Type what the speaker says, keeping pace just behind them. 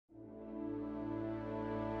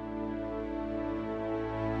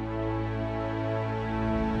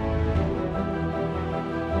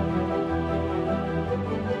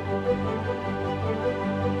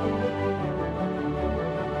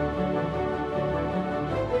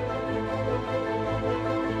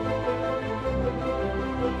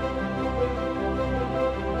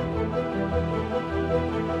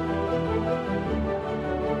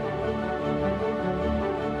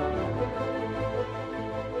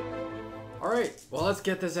Alright, well, let's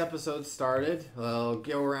get this episode started. We'll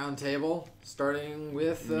go around table, starting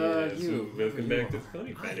with you. So welcome back to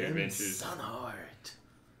PonyFinder Adventures. Sunheart.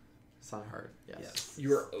 Sunheart, yes.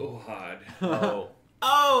 You are Ohad.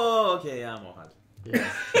 Oh, okay, I'm Ohad.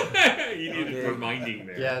 Yes. You need reminding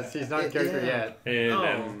there. Yes, he's not a character yet. And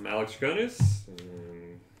I'm Alex Jonas.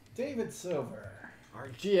 David Silver. Our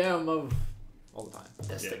GM of all the time.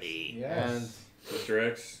 Destiny. Yes. And Mr.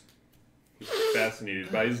 X, who's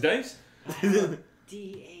fascinated by his dice.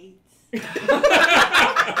 D8.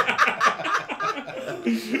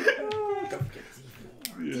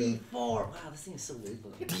 D4. Wow, this thing's so weird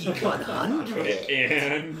looking.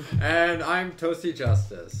 D100. And I'm Toasty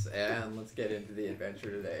Justice. And let's get into the adventure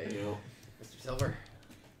today. Mr. Silver.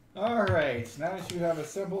 Alright, now that you have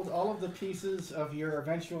assembled all of the pieces of your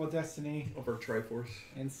eventual destiny Over Triforce.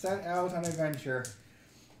 and set out on adventure,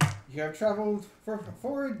 you have traveled for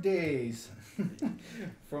 4 days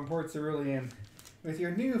from Port Cerulean with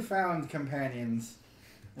your newfound companions.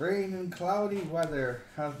 Rain and cloudy weather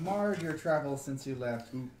have marred your travels since you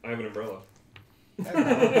left, I have an umbrella.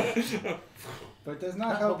 but does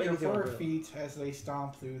not help your poor feet as they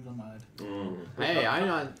stomp through the mud. Hey,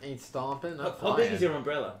 ain't stomping. I'm How big flying. is your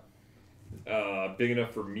umbrella? Big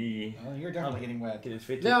enough for me. Oh, you're definitely getting wet. Can it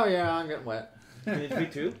fit you? No, yeah, I'm getting wet. Can it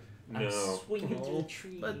fit too? No. Swinging through the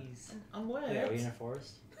trees. But I'm wet. Yeah, are we in a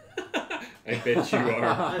forest? I bet you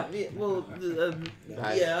are. Well,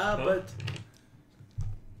 Nice. yeah, Huh? but...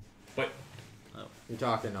 What? You're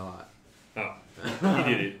talking a lot. Oh,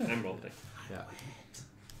 he did it. I'm rolling. Yeah.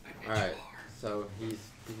 Alright, so he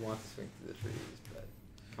wants to swing through the trees, but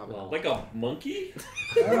probably not. Like a monkey?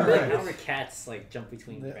 Alright. How are cats like jump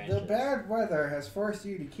between branches? The bad weather has forced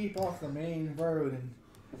you to keep off the main road and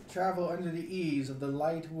travel under the eaves of the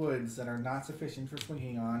light woods that are not sufficient for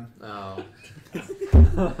swinging on. Oh.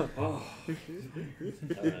 Oh.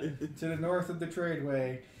 To the north of the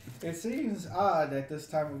tradeway. It seems odd at this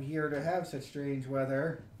time of year to have such strange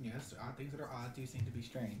weather. Yes, odd things that are odd do seem to be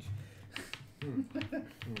strange.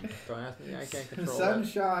 Don't ask me, I can't The control it.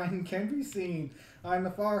 sunshine can be seen on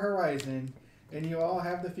the far horizon, and you all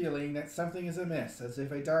have the feeling that something is amiss, as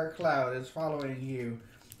if a dark cloud is following you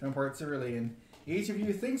from Port Cerulean. Each of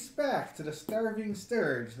you thinks back to the starving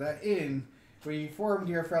Sturge, that inn where you formed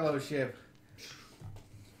your fellowship.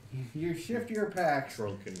 You shift your packs,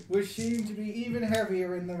 Drunken. which seem to be even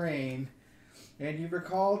heavier in the rain, and you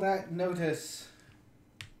recall that notice,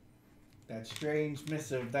 that strange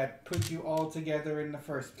missive that put you all together in the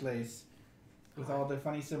first place, with all the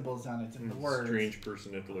funny symbols on it and the words. Strange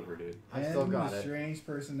person that delivered it. I still And got the it. strange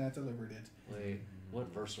person that delivered it. Wait,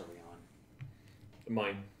 what verse are we on?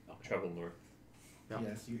 Mine. Travel north. Yep.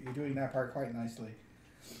 Yes, you're doing that part quite nicely.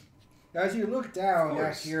 As you look down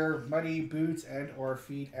at your muddy boots and or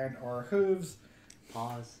feet and or hooves,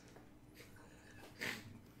 Pause.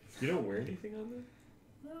 You don't wear anything on there?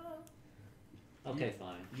 Okay,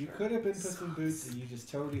 fine. you could have been Puss in Boots and you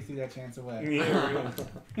just totally threw that chance away. Yeah.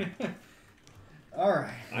 Alright.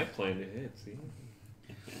 I planned ahead, see?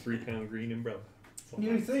 3-pound green umbrella.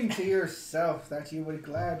 You think to yourself that you would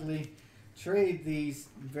gladly trade these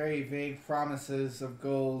very vague promises of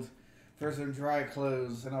gold for some dry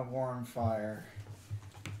clothes and a warm fire.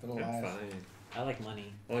 I'm fine. I like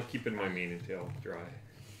money. I like keeping my mane and tail dry.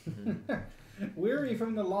 Weary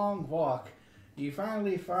from the long walk, you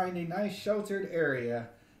finally find a nice sheltered area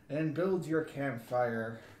and build your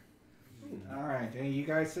campfire. Alright, are you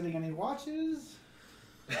guys sitting any watches?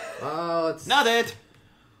 It's Not it!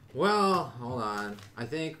 Well, hold on. I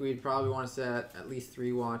think we'd probably want to set at least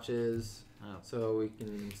 3 watches, Oh. so we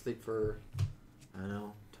can sleep for, I don't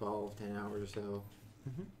know, 12, 10 hours or so.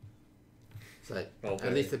 So that Okay.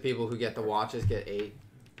 at least the people who get the watches get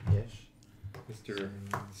 8-ish. Mr.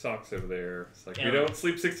 Socks over there. It's like, Yeah. we don't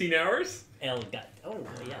sleep 16 hours? El got. Oh,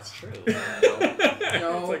 yeah, it's true.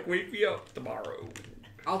 It's like, wake me up tomorrow.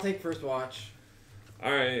 I'll take first watch.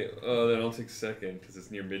 Alright, then I'll take second, because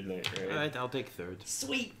it's near midnight, right? Alright, I'll take third.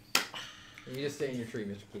 Sweet. You just stay in your tree,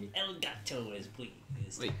 Mr. Kitty. El gato is pleased.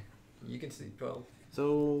 Wait. You can sleep 12.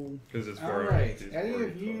 So... Because it's far Alright, it's any far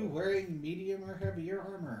of you twelve. wearing medium or heavier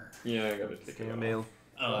armor? Yeah, I gotta take it Scale off. mail.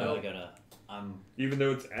 Oh, I gotta. Even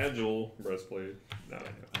though it's agile breastplate. No, I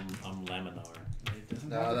know. I'm laminar. It doesn't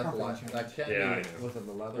No, have the that's a proper lot. chance. That can Yeah, I be know. with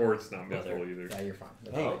the leather. Or it's not Leather. mythical either. Yeah, you're fine.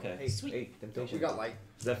 That's Oh, fine. okay. Hey, Sweet. hey, temptation. We got light.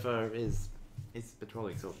 Zephyr is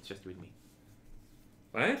patrolling, so it's just with me.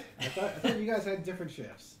 What? I thought you guys had different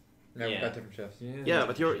shifts. No, we Yeah. got different shifts. Yeah,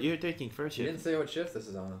 but you're taking first You shift. didn't say what shift this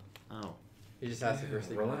is on. Oh. You just asked if you're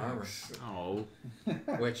sleeping in armor. Relax. Oh.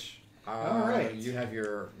 Which, Alright. you have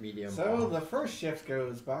your medium. So on. the first shift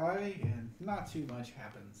goes by and not too much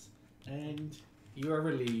happens. And you are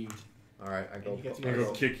relieved. All right, I go. And you get to I go.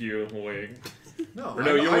 go kick you away. No, Or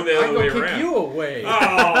no, you went the I other go way kick around. you away. Oh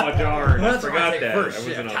darn! I That's why I forgot take that. first I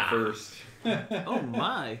wasn't shit. on first. Oh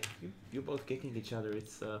my! You both kicking each other.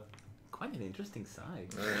 It's quite an interesting side.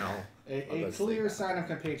 I know. A Let's clear see. sign of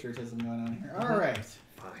compatriotism going on here. All right.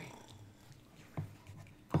 Fine.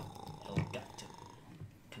 El Gato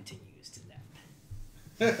continues to nap.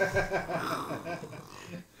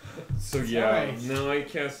 So That's yeah, right. no, I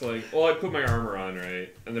cast like, well, I put my armor on,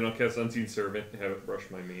 right, and then I'll cast Unseen Servant and have it brush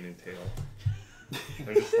my mane and tail.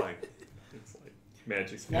 I'm just like, it's like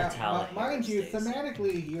magic. Now, That's how the mind hair you, stays.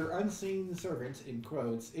 thematically, your unseen servant, in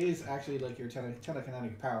quotes, is actually like your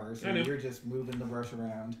telekinetic power. So I know. you're just moving the brush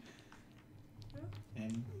around.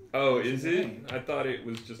 And Oh, brushing is the it? mane. I thought it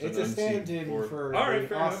was just It's an a unseen stand-in for. for All right, the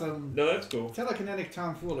fair enough. awesome No, that's cool. telekinetic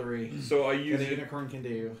tomfoolery So I that use a it unicorn can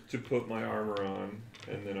do. to put my armor on,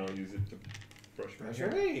 and then I'll use it to brush my Brush hair.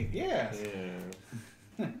 your mane, yes.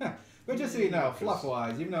 Yeah. But just so you know,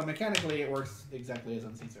 fluff-wise, even though mechanically it works exactly as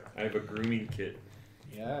unseen servant. I have a grooming kit.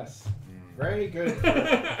 Yes. Very good.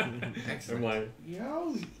 I'm like, You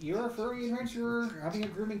know, you're a furry adventurer. Having a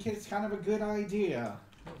grooming kit is kind of a good idea.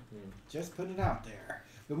 Just put it out there.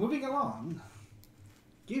 But moving along,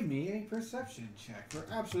 give me a perception check for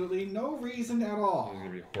absolutely no reason at all. I'm gonna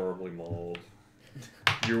be horribly mauled.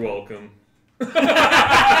 You're welcome. 4.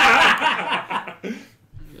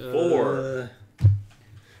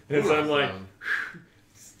 And so I'm like,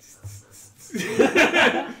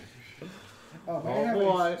 Oh, may I Oh, have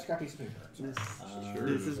boy. a scrap piece of paper? Sure,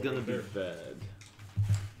 This is gonna be whatever. bad.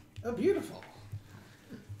 Oh, beautiful.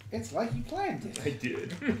 It's like you planned I it.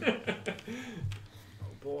 did. Oh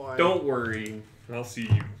boy. Don't worry. I'll see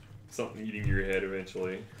you something eating your head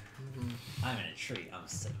eventually. I'm in a tree. I'm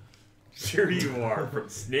safe. Sure you are, from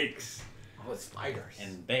snakes. Oh, it's spiders.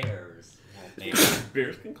 And bears. Well, bears.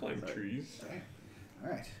 Bears can climb trees. Okay.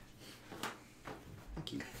 All right.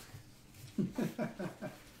 Thank you.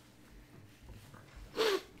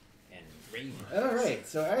 And ravens. All right.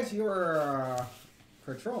 So as you're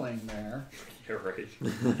patrolling there, You're right.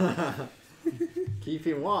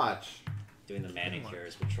 Keeping watch. Doing the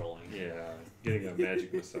manicures, patrolling. Yeah, getting a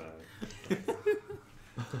magic massage.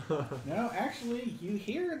 no, actually, you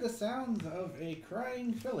hear the sounds of a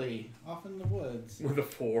crying filly off in the woods. With a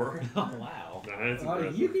 4. Oh, wow. That's You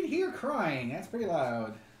impressive. can hear crying. That's pretty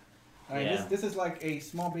loud. Yeah. This is like a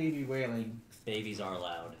small baby wailing. Babies are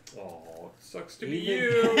loud. Oh, it sucks to be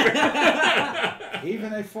Even- you.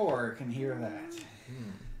 Even a 4 can hear that.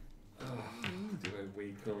 Do I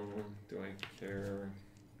wake them? Do I care?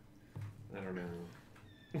 I don't know.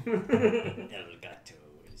 El Gato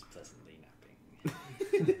is pleasantly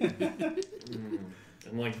napping.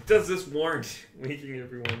 I'm like, does this warrant waking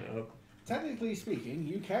everyone up? Technically speaking,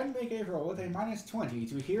 you can make a roll with a -20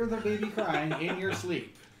 to hear the baby crying in your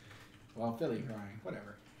sleep. Well, filly crying,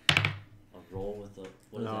 whatever. I'll roll with the.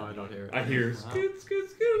 What No, does that I mean? don't hear it. I hear Wow. scoot, scoot,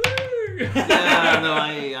 scoot. Yeah, no,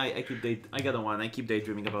 I keep I got a 1. I keep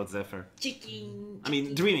daydreaming about Zephyr. Chicken. I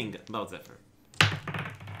mean, dreaming about Zephyr.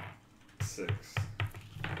 6.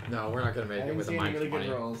 No, we're not gonna I make it didn't with a see any really -20.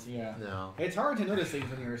 good rolls, yeah. No. It's hard to notice things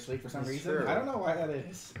when you're asleep for some That's reason. true. I don't know why that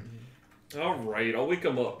is. All right, I'll wake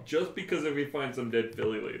them up. Just because if we find some dead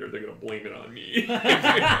filly later, they're gonna blame it on me.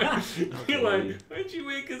 You're like, why'd you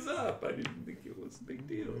wake us up? I didn't think it was a big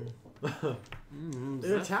deal.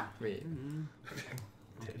 It attacked me.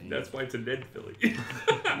 That's why it's a dead filly.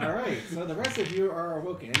 Alright, so the rest of you are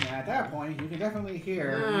awoken. At that point, you can definitely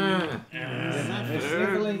hear the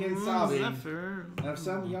sniffling and sobbing Zephyr. of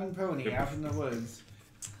some young pony out in the woods.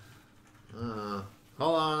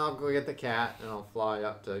 Hold on, I'll go get the cat and I'll fly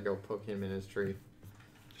up to go poke him in his tree.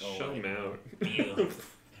 Shut him out. Ew.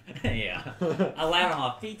 Yeah. I land on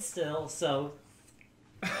my feet still, so.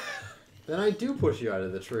 Then I do push you out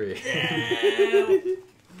of the tree.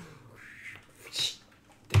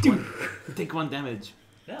 Take 1 damage.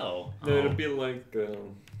 No. No, it'd be like,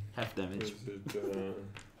 Half what damage. is it,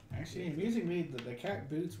 Actually, amusingly, the cat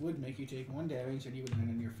boots would make you take 1 damage and you would land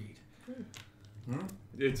on your feet.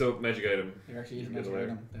 it's a magic item. There actually is a You magic get away.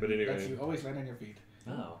 item that But anyway. lets you always land on your feet.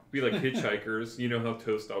 Oh. Be like hitchhikers. You know how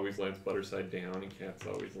Toast always lands butter side down and cats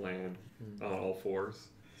always land on all 4s?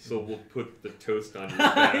 So we'll put the toast on your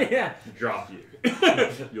back, Yeah. drop you.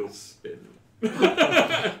 You'll spin.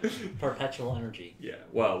 Perpetual energy. Yeah,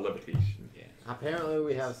 well, levitation. Yeah. Apparently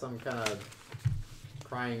we have some kind of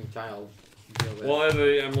crying child to deal with.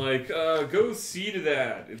 Well, I'm like, go see to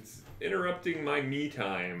that. It's interrupting my me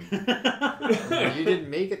time. You didn't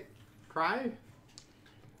make it cry?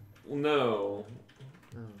 Well, no.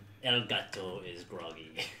 El Gato is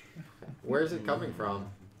groggy. Where's it coming from?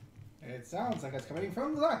 It sounds like it's coming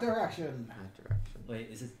from that direction. That direction. Wait,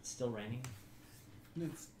 is it still raining?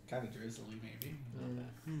 It's kind of drizzly, maybe.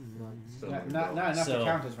 So, Not enough to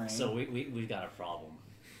count as rain. So we've got a problem.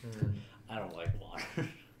 I don't like water.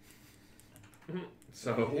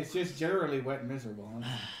 So It's just generally wet and miserable.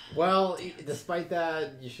 Well, despite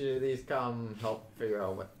that, you should at least come help figure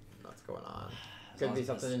out what's going on. Could be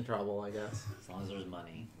something in trouble, I guess. As long as there's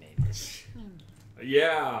money, maybe.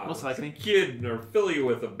 yeah, Most likely. a kid or filly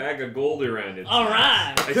with a bag of gold around it. All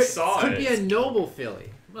right. I saw Could it. be a noble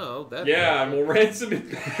filly. Well, that. Yeah, and we'll ransom it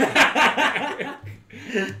back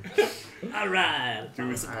All right. to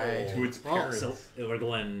its Alright. parents. So we're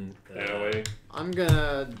going that way. I'm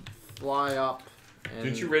gonna fly up. And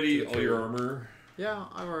Didn't you ready all your armor? Yeah,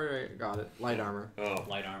 I've already got it. Light armor. Oh,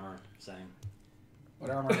 light armor. Same.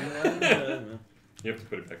 What armor are you wearing? you have to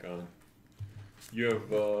put it back on. You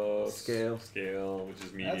have Scale. scale, which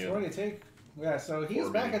is medium. That's what it take. Yeah, so he's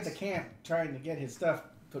 4 back at minutes. the camp trying to get his stuff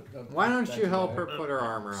put up. Why don't back you help her together. put her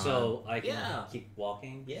armor on? So I can Yeah. keep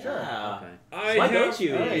walking. Yeah. Sure. Okay. I Why have don't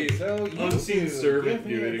you? Alright, so you Unseen two, servant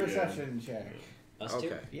give me do a it again. perception check. Us two.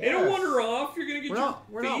 Okay. Yes. Hey, don't wander off. You're gonna get We're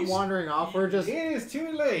your not face. wandering off. We're just. It is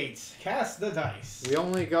too late. Cast the dice. We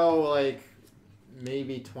only go like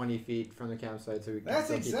maybe 20 feet from the campsite, so we can. That's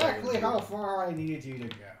still keep exactly going. how far I needed you to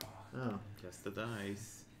go. Oh. Just the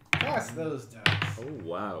dice. Cast those dice. Oh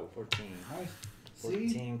wow. 14. I see.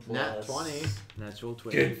 14 plus. Nat 20. Natural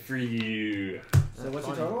 20. Good for you. So what's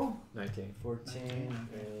 20. your total? 19. 14.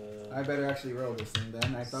 I better actually roll this thing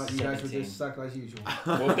then. I thought you guys would 17. just suck as usual.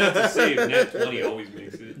 Well, that's a save. Nat 20 always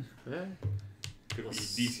makes it. Yeah. Could be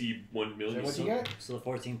DC 1 million. What'd you get? So the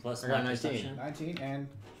 14 plus I got my 19. perception. 19 and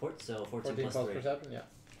So 14 14 plus plus 3. perception? Yeah.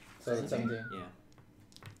 So it's 17. Yeah.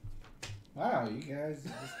 wow, you guys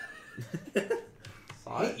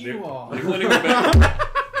Saw hate it? you all. You want to go back?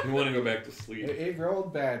 You want to go back to sleep? It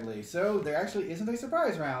rolled badly, so there actually isn't a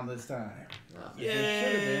surprise round this time. It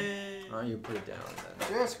should have been. Oh, you put it down then.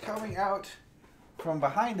 Just coming out from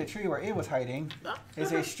behind the tree where it was hiding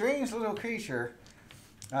is a strange little creature.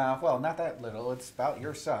 Well, not that little, it's about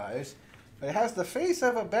your size. It has the face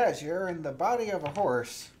of a badger and the body of a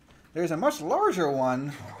horse. There's a much larger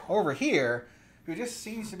one over here who just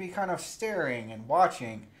seems to be kind of staring and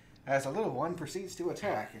watching as the little one proceeds to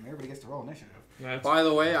attack, and everybody gets to roll initiative. That's, By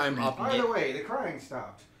the way, I'm up. By the way, the crying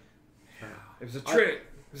stopped. it was a trick.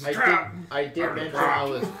 It was a trap. I did mention I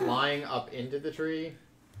was flying up into the tree,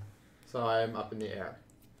 so I'm up in the air.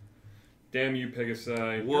 Damn you,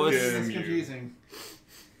 Pegasi. What? This Damn is you. confusing.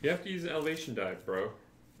 You have to use the elevation dive, bro.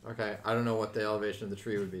 Okay, I don't know what the elevation of the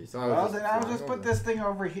tree would be, so I was Well, just then I'll flying just put over. this thing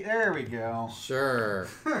over here. There we go. Sure.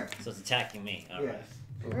 So it's attacking me. All right. Yes.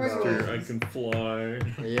 Here, I can fly.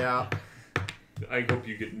 Yeah. I hope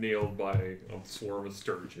you get nailed by a swarm of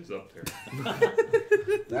sturges up there.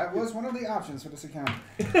 That was one of the options for this encounter.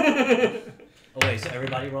 Oh wait, so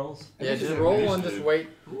everybody rolls? Yeah, just Initiative. roll one, just wait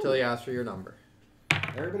until he asks for your number.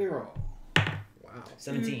 Everybody roll. Wow.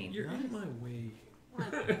 17. You're in my way.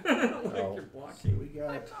 like Oh. you're blocking. We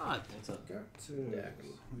got Not. What's up? to. Dex.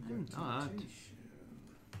 We got Not. temptation.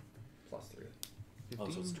 Plus 3. Oh,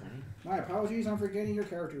 so it's 20. My apologies, I'm forgetting your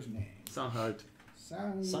character's name. Sound hard.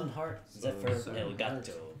 Sunheart. Is that for Sun El Gato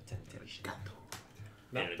Heart. Temptation?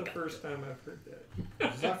 Not El the Gato. first time I've heard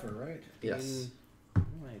that. Zephyr, right? Yes.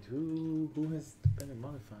 Alright, who has the better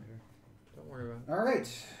modifier? Don't worry about it. All right.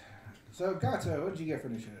 So, Gato, what did you get for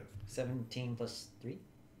initiative? 17 plus 3?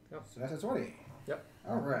 So that's a 20. Yep.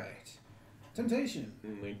 All right. Temptation.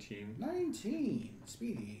 19. 19.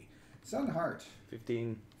 Speedy. Sunheart.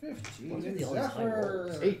 15. 15. Those are And the always high Zephyr.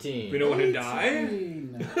 rolls. 18. We don't want to die?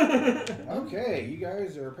 18. Okay, you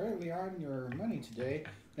guys are apparently on your money today,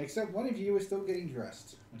 except one of you is still getting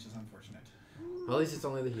dressed, which is unfortunate. Well, at least it's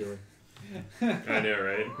only the healer. I know,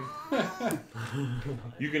 right?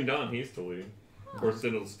 You can don hastily. Of course,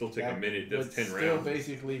 then it'll still take a minute. That's But 10 still, rounds.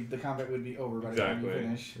 basically, the combat would be over by the time you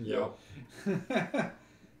finish. Yep.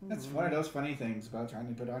 That's one of those funny things about trying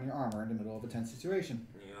to put on your armor in the middle of a tense situation.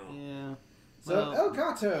 Yeah. So, Well-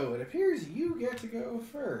 Elgato, it appears you get to go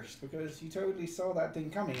first, because you totally saw that thing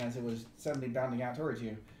coming as it was suddenly bounding out towards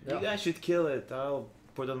you. Yep. You guys should kill it. I'll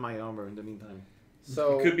put on my armor in the meantime.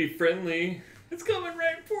 So, It could be friendly. It's coming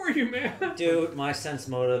right for you, man. Dude, my sense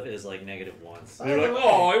motive is like -1. And they're like,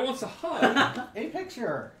 oh, he wants a hug. A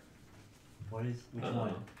picture! What is which Uh-huh.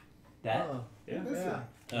 one? That? Yeah. This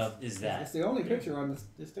Yeah. Is It's that? the only picture on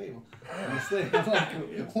this table. On this thing. I'm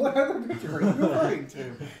like, what other picture are you referring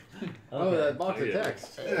to? oh, Okay. that box Oh, of yeah.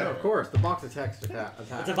 text. Yeah, of course, the box of text attack.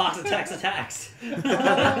 It's a box of text attacks.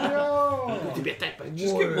 Oh, no! To be attacked by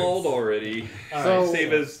Just get mauled already. So-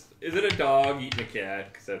 Save as, is it a dog eating a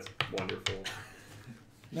cat? Because that's wonderful.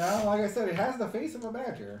 No, like I said, it has the face of a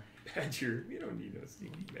badger. Badger. You don't need no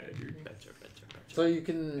sneaky badger. Badger. So you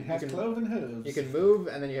can It has cloven hooves. you can move,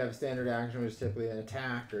 and then you have standard action, which is typically an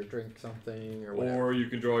attack or drink something or whatever. Or you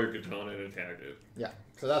can draw your katana and attack it. Yeah.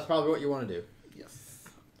 So that's probably what you want to do. Yes.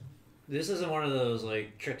 This isn't one of those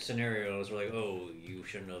like trick scenarios where like, oh, you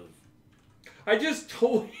shouldn't have. I just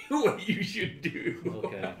told you what you should do.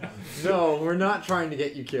 Okay. No, we're not trying to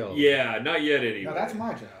get you killed. Yeah, not yet anyway. No, that's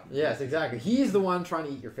my job. Yes, exactly. He's the one trying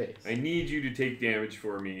to eat your face. I need you to take damage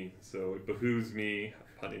for me, so it behooves me,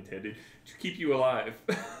 pun intended, to keep you alive.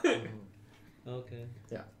 Okay.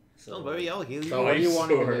 Yeah. So Don't worry, I'll heal you. So what do you want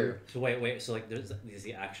to do? Sword. So wait. So like, these are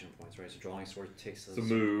the action points, right? So drawing sword takes It's a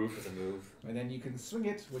move. It's a move. And then you can swing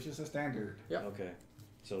it, which is a standard. Yep. Okay.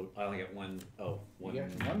 So I only get one. Oh, one. You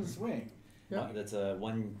get one swing. Yeah. That's a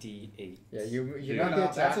 1d8. Yeah, you Yeah. got the No,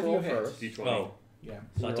 attack that's if roll you hit. first. D20. Oh, Yeah.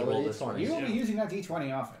 so I have to roll roll a this D20. one. You won't be Yeah. using that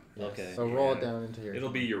D20 often. Yes. Okay. So roll it Yeah. down into your. It'll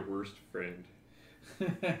be your worst friend.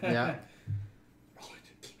 Yeah. Roll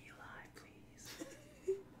it. Keep me alive,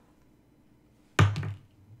 please.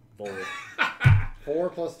 4. 4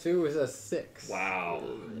 plus 2 is a 6. Wow.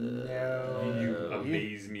 No. You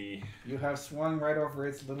amaze me. You have swung right over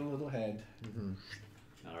its little head. Mm-hmm.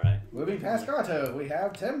 All right. Moving past Gato, we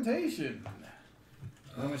have Temptation.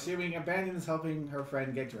 I'm assuming Abandon's helping her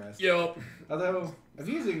friend get dressed. Yup. Although,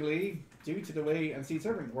 amusingly, due to the way Unseen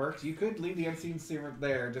Servant works, you could leave the Unseen Servant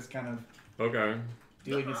there, just kind of Okay.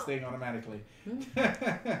 doing its thing automatically. Trying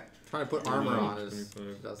to put armor on is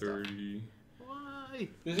 25, does that. 30. Why?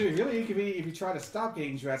 This is really inconvenient if you try to stop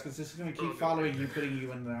getting dressed, because this is going to keep following you, putting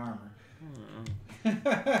you in the armor.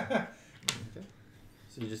 Okay.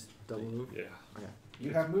 So you just double move. Yeah.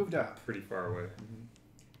 You have moved up, Pretty far away.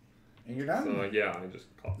 and you're done. So yeah, I just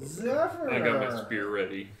caught the Zephyr! I got my spear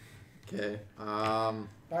ready. Okay.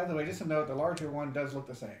 By the way, just a note, the larger one does look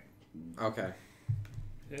the same. Okay.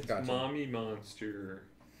 It's Gotcha. mommy monster.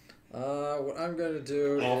 What I'm gonna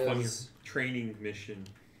do Off on your is training mission.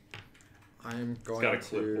 I'm It's going got a to.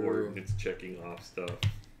 clipboard and it's checking off stuff.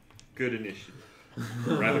 Good initiative.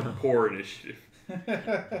 Or rather, poor initiative.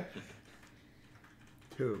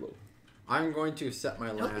 Terrible. I'm going to set my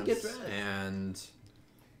Help me lance get dressed. and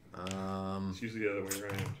It's usually the other way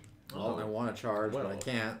around. well, I want to charge, but I Well.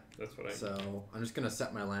 can't. That's what I So I'm just gonna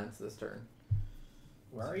set my lance this turn.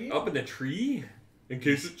 Where are you? Up in the tree? In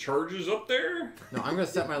case it charges up there? No, I'm gonna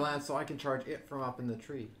set my lance so I can charge it from up in the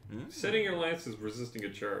tree. Setting your lance is resisting a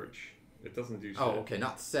charge. It doesn't do shit. Oh, okay,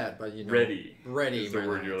 not set, but you know. Ready. Ready. is the my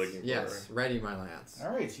word lance. you're looking for. Yes, ready my lance.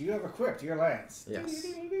 All right, so you have equipped your lance. Yes.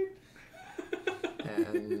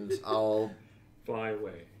 And I'll Fly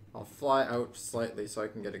away. fly out slightly so I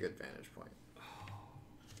can get a good vantage point.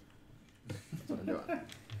 That's what I'm doing.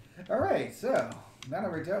 All right, so now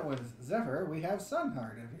that we're done with Zephyr, we have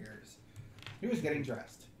Sunheart of yours, who's getting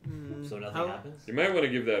dressed. So nothing How- happens. You might want to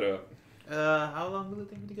give that up. How long will it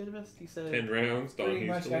take me to get dressed? You said 10 rounds, don't Pretty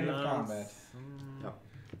much end hastily. of combat.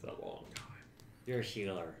 It's a long time. You're a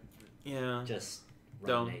healer. Yeah. Just run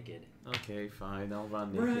Don't. naked. Okay, fine. I'll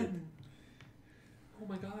run naked. Run! Oh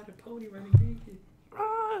my god, a pony running naked.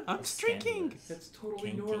 Ah, I'm That's streaking. scandalous. That's totally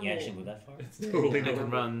Can normal. you actually move that far? It's totally I can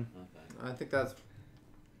normal. run. Okay. I think that's.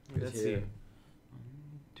 Let's see. here.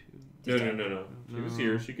 1, 2. No. She was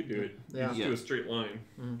here. She could do it. You Yeah. just do a straight line.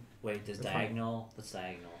 Wait, does That's diagonal? What's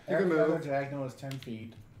diagonal? You can Every other move. diagonal is 10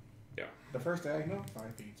 feet. Yeah. The first diagonal,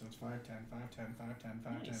 5 feet, so it's 5, 10, 5, 10, 5, 10,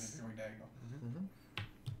 5, 10 Nice. if you're going diagonal.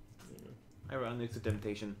 I run next to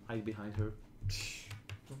Temptation. Hide behind her.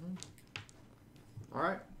 All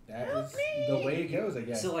right. That is the way it goes, I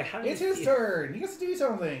guess. So like, how do It's you his turn. He gets to do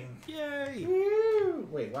something. Yay! Woo!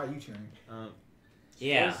 Wait, why are you cheering?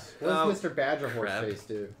 Yeah. What does Mr. Badger crap. Horseface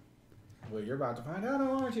do? Well, you're about to find out,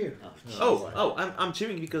 aren't you? Oh, I'm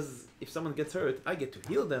cheering because if someone gets hurt, I get to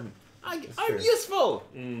heal them. I'm true. useful.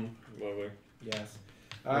 Lovely. Yes.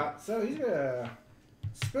 So he's gonna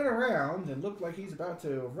spin around and look like he's about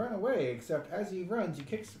to run away, except as he runs, he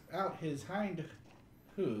kicks out his hind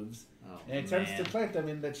hooves Oh, and attempts to man. plant them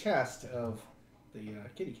in the chest of the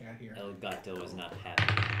kitty cat here. El Gato is not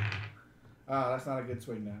happy. That's not a good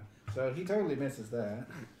swing now. So he totally misses that.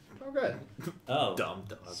 Oh, good. Oh, Dumb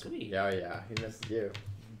dog. sweet. Yeah. He missed you.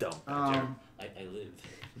 Dumb. I live.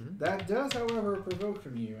 That does, however, provoke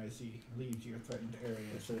from you as he leaves your threatened area.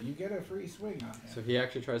 So you get a free swing on him. So he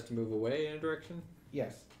actually tries to move away in a direction.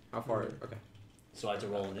 Yes. How far? Okay. So I have to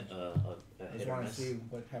roll a I hit just or want to miss. see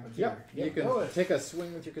what happens Yep. here. You can roll it. take a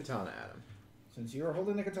swing with your katana at him. Since you are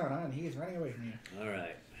holding the katana and he is running away from you. All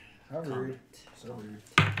right. How rude. Combat. So rude.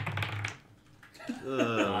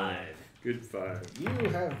 5. Good 5. You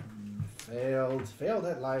have failed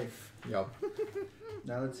at life. Yup.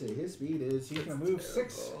 Now let's see. His speed is he's gonna move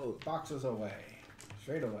 6 boxes away,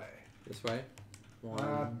 straight away. This way.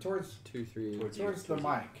 1, Towards 2, 3. towards the mic.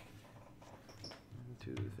 1,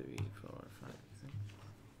 2, 3, 4, 5, 6.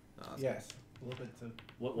 Oh, that's Yes. A little bit to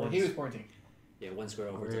What where one? he was pointing. Yeah, one square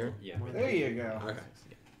over Over to here? yeah. There you go. Okay.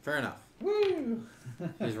 Fair enough. Woo!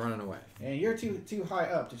 He's running away. And you're too high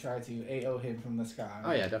up to try to AO him from the sky.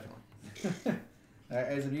 Oh yeah, definitely.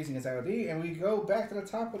 As amusing as that would be. And we go back to the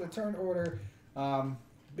top of the turn order.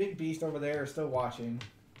 Big Beast over there is still watching.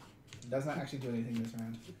 Does not actually do anything this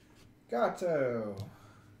round. Gato.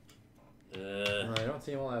 I don't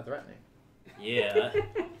seem all that threatening. Yeah.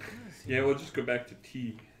 Yeah, we'll just go back to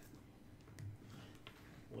T.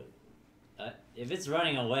 If it's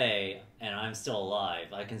running away and I'm still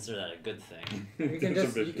alive, I consider that a good thing. You can It's a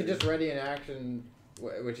just bit you can just ready an action,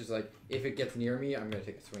 which is like if it gets near me, I'm gonna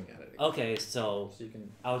take a swing at it. Okay, so So you can.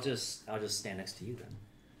 I'll just stand next to you then.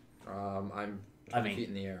 I'm 20 feet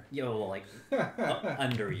in the air. Yeah, well, like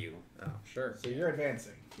under you. Oh, sure. So you're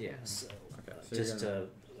advancing. Yeah. So Okay. So just you're gonna,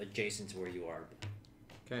 adjacent to where you are.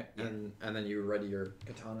 okay, and then you ready your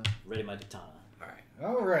katana. Ready my katana. All right.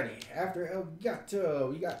 Alrighty. After El Gato,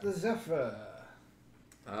 we got the Zephyr.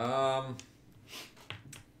 I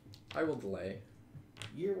will delay.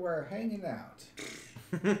 You were hanging out.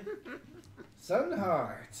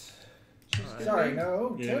 Sunheart. Sorry,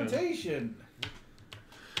 no. Yeah. Temptation.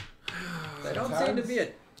 They don't seem to be a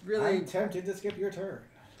really I'm tempted to skip your turn.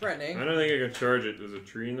 threatening. I don't think I can charge it. There's a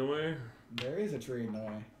tree in the way. There is a tree in the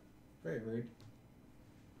way. Very rude.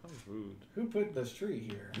 How rude. Who put this tree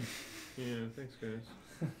here? Yeah, thanks,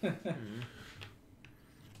 guys.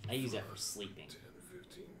 I use that for sleeping. 10,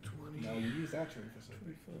 15, 20. No, you use that tree for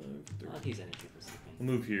something. 25, I 30. like to use energy for sleeping. I'll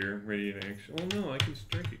move here, ready in action. Oh no, I can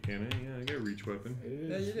strike it, can I? Yeah, I got a reach weapon. It is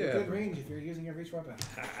Yeah, you do within have- range if you're using a reach weapon.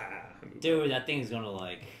 Dude, that thing's gonna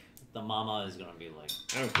like. The mama is gonna be like.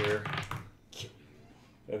 I don't care. Kill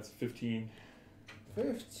That's 15.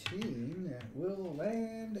 15 will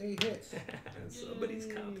land a hit. Somebody's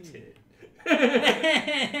competent.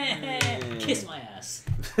 you. Kiss my ass.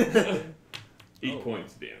 8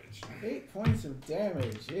 points damage. 8 points of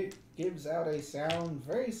damage. It gives out a sound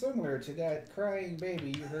very similar to that crying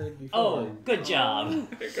baby you heard before. Oh, good job.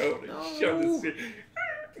 Go shove this thing.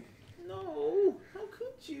 No, how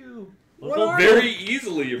could you? What are Very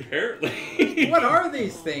easily, apparently. What are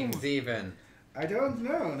these things even? I don't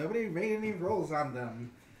know. Nobody made any rolls on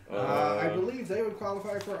them. I believe they would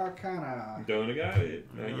qualify for Arcana. Don't got it.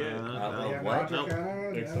 Not yet. Yeah, what? not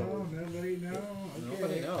Arcana? Next No, level. nobody knows. Okay.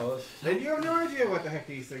 Nobody knows. Then you have no idea what the heck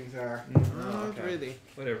these things are. Oh, Not really.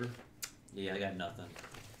 Whatever. Yeah, I got nothing.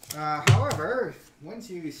 However, once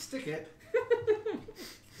you stick it,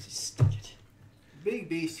 Just stick it. Big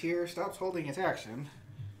Beast here stops holding its action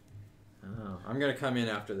Oh, I'm gonna come in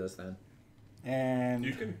after this then. and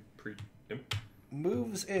You can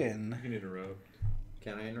moves in. you can interrupt.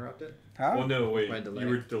 Can I interrupt it? Huh? Well, no, wait. My delay. You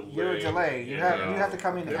were delayed. You're delayed. You have to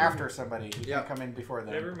come in Never- after somebody. You Yeah. can't come in before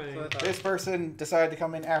them. Never mind. This person decided to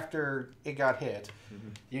come in after it got hit.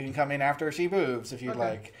 Mhm. You can come in after she moves if you'd Okay.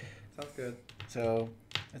 like. Sounds good. So,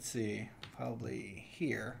 let's see. Probably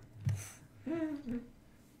here.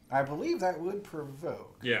 I believe that would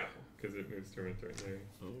provoke. Yeah, because it moves turn right there.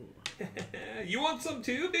 Oh. You want some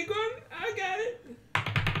too, big one? I got it.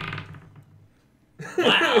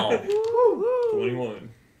 Wow. 21.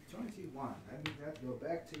 21. I need that to go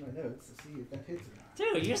back to my notes to see if that hits or not.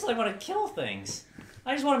 Dude, you just like want to kill things.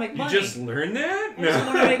 I just want to make You money. just learned that? I just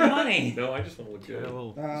want to make money. No, I just want to look good.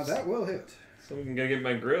 Hello. That will hit. So I'm gonna get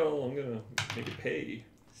my grill. I'm gonna make it pay.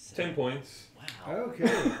 10 points. Wow.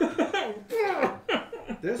 Okay.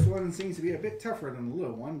 This one seems to be a bit tougher than the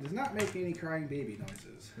little one. Does not make any crying baby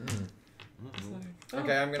noises.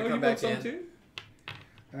 Okay, I'm gonna you come want back some in. too?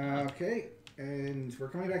 Okay, and we're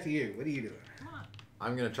coming back to you. What are you doing?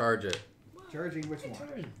 I'm gonna charge it. Charging which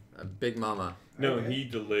one? A big mama. No, Okay. he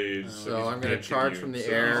delayed. So he's I'm gonna preempting charge you. from the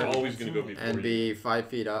So air He's always gonna go before And you. be 5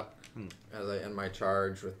 feet up Hmm. as I end my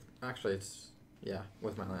charge with. Actually, it's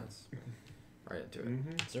with my lance. Right into it.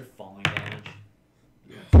 Mhm. Is there falling damage?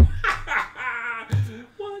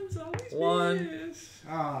 One's always One. miss.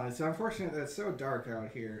 It's unfortunate that it's so dark out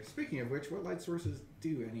here. Speaking of which, what light sources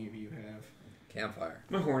do any of you have? Campfire.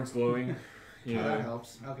 My horn's glowing. Oh, that Yeah.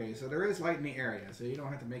 helps. Okay, so there is light in the area, so you don't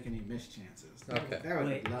have to make any missed chances. Okay. That would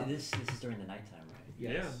Wait, be lovely. this is during the nighttime, right?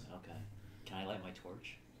 Yes. Okay. Can I light my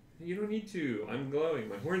torch? You don't need to. I'm glowing.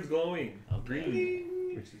 My horn's glowing. Okay.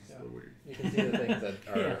 Green. Which is Yeah. so weird. You can see the things that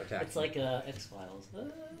are Yeah, attacking. it's like X-Files.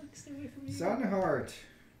 Stay away from me. Sunheart,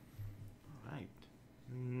 Right.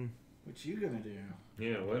 what you gonna do?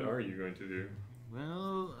 Yeah, what are you going to do?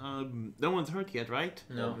 Well, no one's hurt yet, right?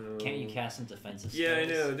 No. Can't you cast some defensive Yeah, I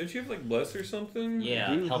spells? know. Don't you have like bless or something?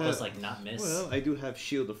 Yeah, You help have- us like not miss. Well, I do have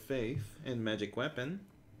Shield of Faith and Magic Weapon.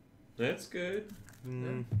 That's good.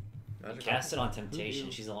 Mm, Cast it on Temptation.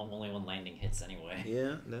 She's the only one landing hits anyway.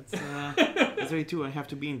 yeah, that's very true. I have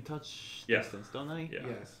to be in touch Yeah. distance, don't I? Yeah.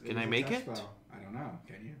 Yes. Can is I a make touch it? spell. I don't know.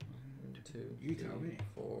 Can you? 2, You tell me.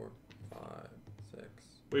 4, 5,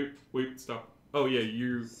 6. Wait, stop. Oh yeah,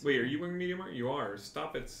 wait, are you wearing medium armor? You are.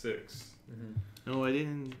 Stop at 6. No, I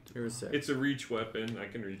didn't. Here was 6. It's a reach weapon. I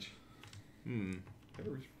can reach. I can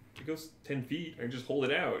reach. It goes 10 feet. I can just hold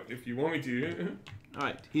it out if you want me to.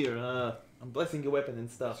 Alright, here, I'm blessing the weapon and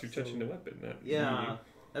stuff. You're touching the weapon, not Yeah, me.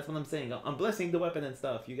 that's what I'm saying. I'm blessing the weapon and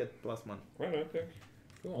stuff. You get +1. Right out there.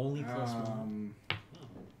 Only +1.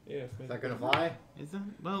 Yeah. Is that gonna fly? Is that?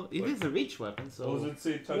 Well, it is a reach weapon, so. Well, does it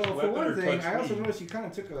say touch Well, for weapon one or thing, touch I also me? noticed you kind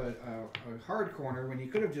of took a hard corner when you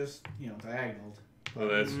could have just, diagonaled. Oh,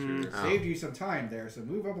 that's true. Oh. Saved you some time there, so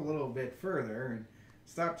move up a little bit further and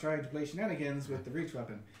stop trying to play shenanigans with the reach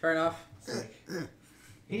weapon. Fair enough. It's like,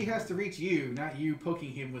 he has to reach you, not you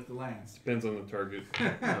poking him with the lance. Depends on the target.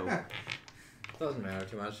 No. Doesn't matter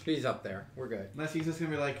too much. He's up there. We're good. Unless he's just gonna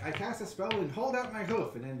be like, I cast a spell and hold out my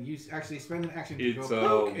hoof, and then you actually spend an action to It's go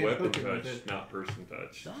poke and weapon poke him with touch, it. not person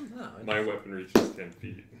touch. No, My weapon reaches 10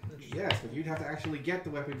 feet. Yes, but you'd have to actually get the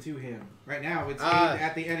weapon to him. Right now, it's aimed Ah.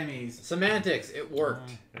 at the enemies. Semantics. It worked.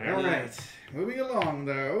 All right, moving along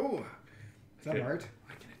though. Sunheart.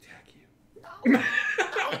 I can attack you.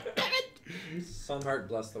 Sunheart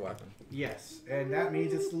bless the weapon. Yes, and that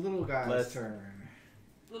means it's the little guy's Bless. turn.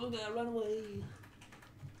 Little guy, run away.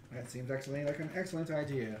 That seems actually like an excellent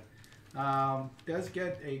idea. Does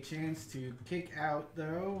get a chance to kick out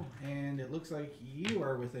though, and it looks like you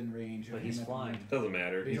are within range. of But him he's at the flying. moment. Doesn't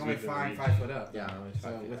matter. He's only within 5 reach. foot up. Yeah, though, he's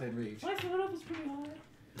 5 so feet within reach. 5 foot up is pretty hard.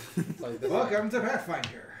 It's like this. Welcome to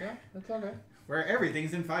Pathfinder, Yeah, that's okay. where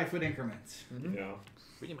everything's in 5 foot increments. Yeah.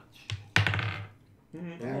 Pretty much.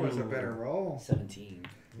 That was a better roll. 17.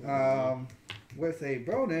 With a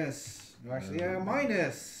bonus, no, actually a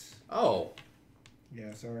minus. Oh.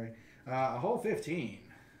 Yeah, sorry. A whole 15.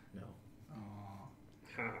 No.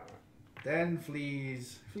 Aw. Then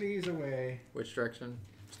flees away, Which direction?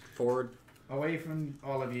 Forward. away from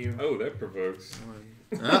all of you. Oh, that provokes.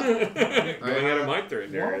 Ah. Going out of my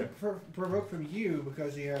threatened area. Won't provoke from you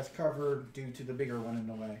because he has cover due to the bigger one in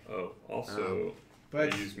the way. Oh, also,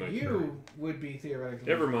 But I used my you turn. would be theoretically.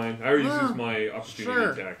 Never mind. I already Ah, used my opportunity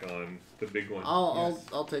sure. attack on the big one.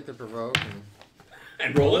 I'll take the provoke.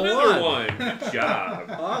 And roll Roll another one. one. Good job.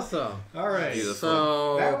 Awesome. All right.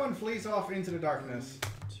 So That one flees off into the darkness.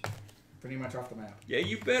 Pretty much off the map. Yeah,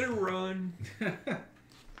 you better run.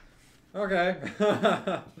 okay.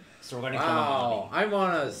 So we're gonna Wow, I'm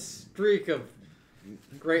on a streak of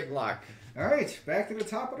great luck. All right, back to the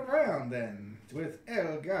top of the round then with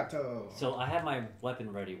El Gato. So I have my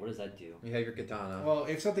weapon ready. What does that do? You have your katana. Well,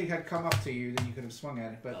 if something had come up to you, then you could have swung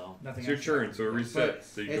at it, but Oh. nothing. It's your actually- turn, so it resets. But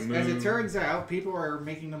So you as, can move. as it turns out, people are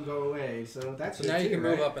making them go away, so that's So good now you too, can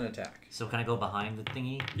move right? up and attack. So can I go behind the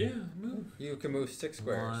thingy? Yeah, move. You can move 6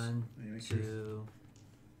 squares. 1, Let me make sure. 2.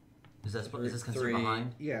 Is this considered 3.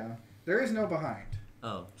 behind? Yeah, there is no behind.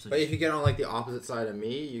 Oh, so But if you get on like the opposite side of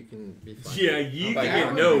me, you can be fine. Yeah, you But can that get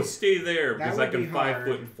would no. be- Stay there that because I would can be 5 hard.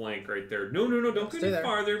 foot and flank right there. No, don't go Stay any there.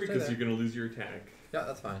 farther Stay because there. you're gonna lose your attack. Yeah,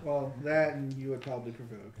 that's fine. Well, that and you would probably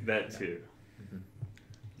provoke. That too.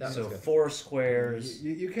 That so one's good. 4 squares.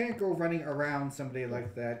 You can't go running around somebody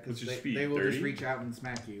like that because What's your speed, they will 30? just reach out and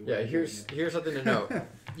smack you. Yeah, while here's you're something to note.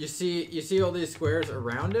 You see all these squares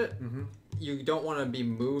around it. Mm-hmm. You don't want to be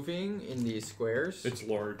moving in these squares It's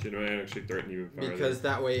large, and I actually threaten you farther. because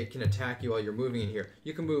that way it can attack you while you're moving in here.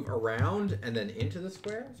 You can move around and then into the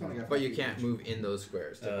square, It's only got but 5 you feet can't each. move in those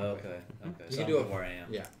squares. typically. Okay. You So can I'll do go it. where I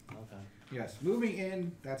am. Yeah. Okay. Yes, moving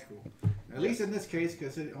in, that's cool. At least in this case,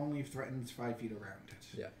 because it only threatens 5 feet around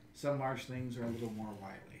it. Yeah. Some large things are a little more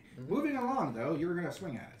wily. Mhm. Moving along, though, you're going to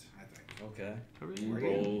swing at it, I think. Okay. You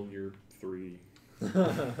roll your 3.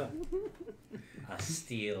 A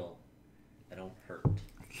steal. I don't hurt.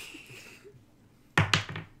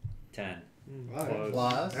 10. Wow,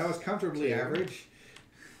 Plus that was comfortably 2. average.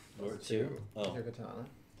 Or 2. Oh, Your katana.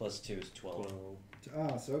 plus 2 is 12.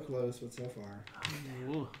 Oh, so close, but so far.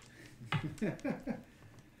 Ooh.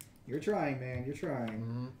 You're trying, man. You're trying.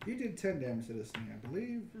 Mm-hmm. You did 10 damage to this thing, I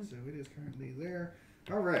believe. So it is currently there.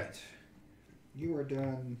 All right. You are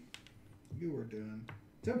done. You are done.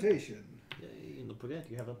 Temptation. Yay, don't forget,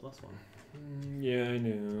 you have a +1. Yeah, I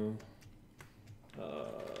know.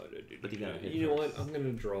 But you gotta hit You know what? first. I'm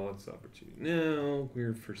gonna draw this opportunity. No,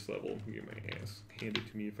 we're first level. You get my ass handed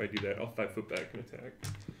to me if I do that. I'll 5 foot back and attack.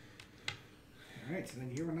 Alright, so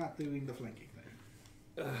then you are not doing the flanking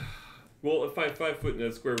thing. Well, if I'm 5 foot in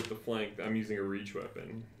that square with the flank, I'm using a reach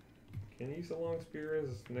weapon. Can you use a long spear as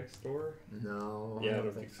next door? No. Yeah, I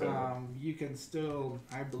don't think so. You can still,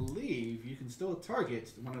 I believe, you can still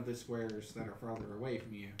target one of the squares that are farther away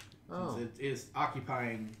from you. Oh. Since it is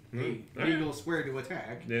occupying a legal square to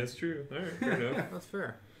attack. Yeah, that's true. All right, fair enough. That's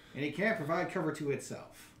fair. And it can't provide cover to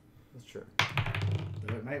itself. That's true.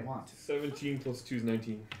 Though it might want to. 17 plus 2 is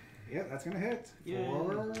 19. Yeah, that's going to hit. Yay.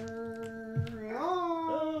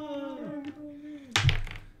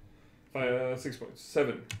 For 6 points.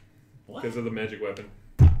 7. What? Because of the magic weapon.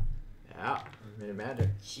 Yeah. I made magic.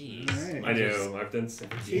 Jeez. Alright. I know. I've done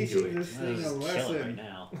 17. Teaching this I'm thing a just chilling right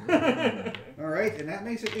lesson. now. Alright, and that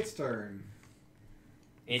makes it its turn.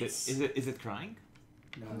 It's Is it crying?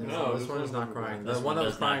 No, this one is not crying. The This one that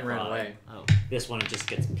was does not crying ran cry. away. Oh. this one just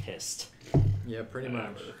gets pissed. Yeah, pretty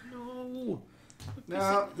much. No.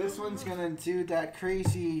 No, this one's gonna do that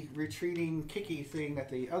crazy retreating kicky thing that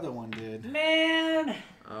the other one did. Man.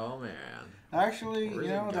 Oh man. Actually, Where's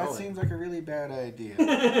you know, it that going? seems like a really bad idea.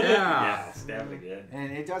 Yeah. Stab it again.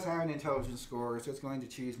 And it does have an intelligence score, so it's going to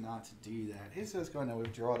choose not to do that. It's just going to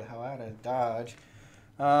withdraw the hell out of dodge.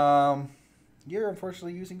 You're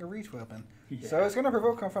unfortunately using a reach weapon. So it's going to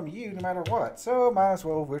provoke them from you no matter what. So might as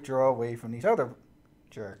well withdraw away from these other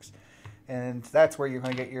jerks. And that's where you're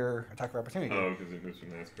going to get your attack of opportunity. Oh, because it moves from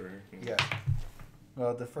that square. Yeah.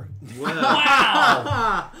 Well, the first...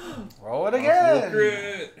 Wow. Roll it again!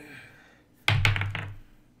 Crit.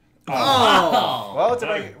 Oh. Well, it's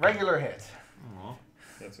a regular hit. Aw.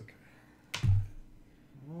 That's okay.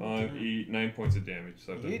 9 points of damage.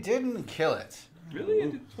 So I've You done- didn't kill it. Really? I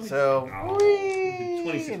did 26. So, Oh, whee,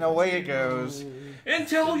 26 and away it goes. And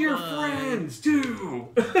tell your friends, too!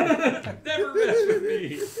 Never mess with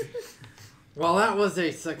me. Well, that was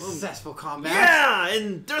a successful combat. Yeah,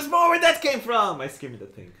 and there's more where that came from. I skimmed the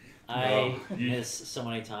thing. I Oh, you- miss so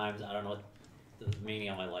many times. I don't know what the meaning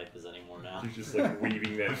of my life is anymore now. You're just like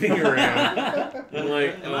weaving that thing around. I'm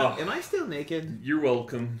like, Am I still naked? You're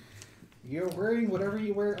welcome. You're wearing whatever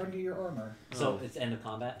you wear under your armor. So it's end of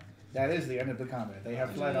combat? That is the end of the combat. They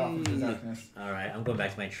have fled off into darkness. Alright, I'm going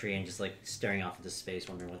back to my tree and just like staring off into space,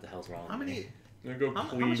 wondering what the hell's wrong How with me. many? I'm gonna go How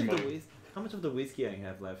clean much of my... how much of the whiskey I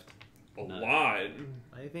have left? A No. lot.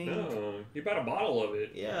 I think. No, you bought a bottle of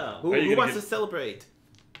it. Yeah. Are Who you gonna wants get- to celebrate?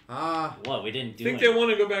 What? We didn't I do think it. they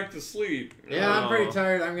want to go back to sleep. Yeah, I'm pretty Oh.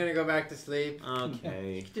 tired. I'm gonna go back to sleep.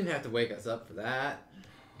 Okay. You didn't have to wake us up for that.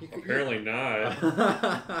 You could- Apparently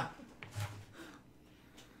not.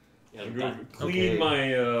 Yeah, I'm we've gonna got- clean Okay.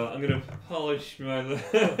 my. I'm gonna polish my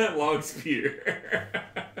log spear.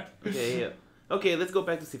 Okay. Yeah. Okay. Let's go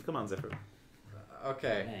back to sleep. Come on, Zephyr.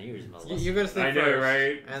 Okay. Man, you were just molesting. You're gonna sleep I know, first,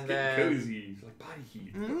 right? and It's then getting cozy. It's like body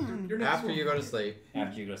heat. You're not after you go to sleep.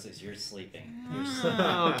 After you go to sleep, you're sleeping.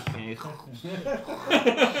 Okay.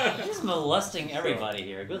 You're just molesting everybody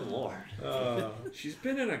here. Good lord. She's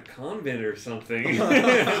been in a convent or something,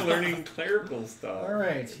 learning clerical stuff.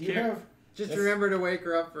 Alright, you Can't- have... Just Yes. remember to wake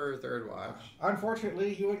her up for her third watch.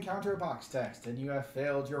 Unfortunately, you encounter a box text, and you have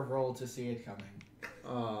failed your roll to see it coming.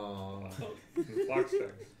 Oh. Box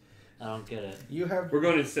text. I don't get it. You have... We're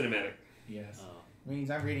going to cinematic. Yes. Oh. Means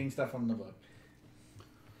I'm reading stuff from the book.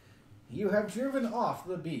 You have driven off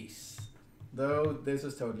the beast, though this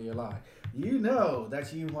is totally a lie. You know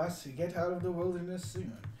that you must get out of the wilderness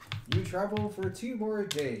soon. You travel for 2 more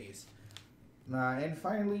days. And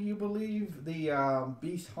finally, you believe the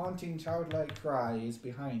beast haunting childlike cry is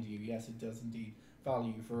behind you. Yes, it does indeed follow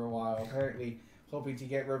you for a while, apparently hoping to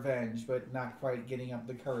get revenge, but not quite getting up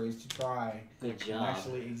the courage to try. Good And job.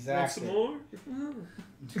 actually Want exact some it. more?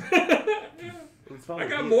 It's I probably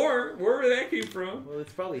got healed. more. Where that came from? Well,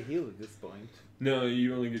 it's probably healed at this point. No,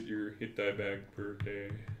 you only get your hit die back per day.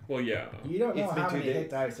 Well, yeah. You don't know It's been how 2 many days. hit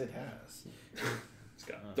dice it has. It's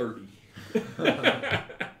got 30. Yeah,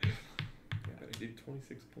 but I did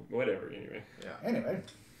 26 points. Whatever, anyway. Yeah. Anyway,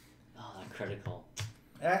 Oh, that critical.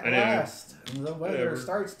 at I know. last, the weather Whatever.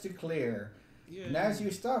 starts to clear. Yeah. And as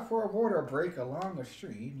you stop for a water break along the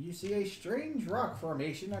stream, you see a strange rock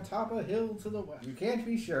formation atop a hill to the west. You can't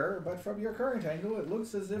be sure, but from your current angle, it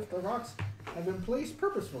looks as if the rocks have been placed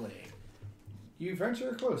purposefully. You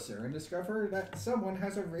venture closer and discover that someone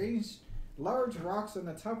has arranged large rocks on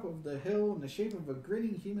the top of the hill in the shape of a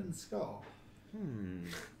grinning human skull.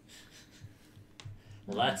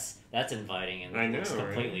 Well, that's inviting and I know, looks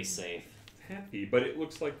completely right? safe. It's happy, but it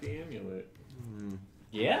looks like the amulet,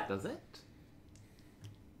 Yeah? Does it?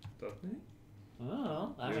 doesn't it?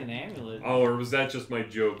 Oh, I'm an amulet. Oh, or was that just my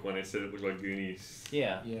joke when I said it looked like Goonies?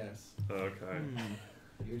 Yeah. Yes, Okay.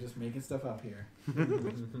 you're just making stuff up here.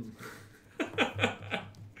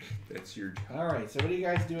 That's your job. All right. So what are you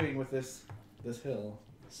guys doing with this hill?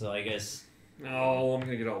 So I guess. Oh, I'm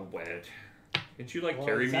gonna get all wet. Can't you Well,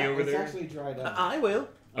 carry it's me over it's there? actually dried up. I will.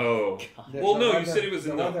 Oh. God. Well, no, you weather- said it was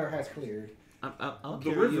the in the- weather has cleared. I'll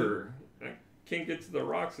The carry you. river. I can't get to the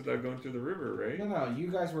rocks without going through the river, right? No, you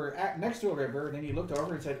guys were next to a river, and then you looked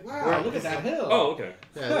over and said, "Wow, Where- look at that hill." Oh, okay.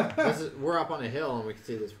 Yeah, we're up on a hill and we can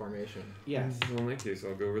see this formation. yes. Well, in that case,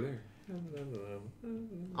 I'll go over there.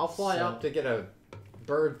 I'll fly So- up to get a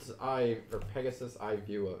bird's eye or Pegasus eye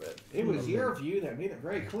view of it. It was your view that made it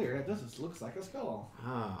very clear that this looks like a skull.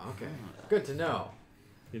 Ah, okay. Good to know.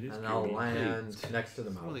 It is And I'll gooey. land next to the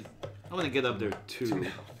mouth. I want to get up there too.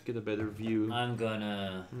 Get a better view. I'm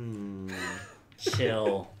gonna Hmm.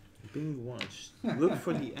 chill. Being watched. Look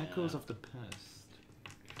for the echoes of the past.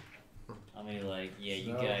 I mean, like, yeah,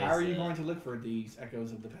 you So guys. how are you going to look for these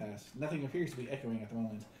echoes of the past? Nothing appears to be echoing at the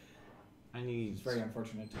moment. I need. It's very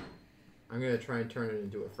unfortunate. I'm gonna try and turn it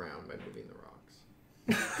into a frown by moving the rocks.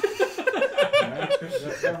 Right?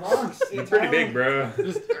 The rocks. You're pretty big, bro.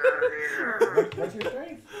 What's your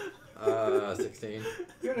strength? 16.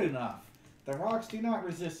 Good enough. The rocks do not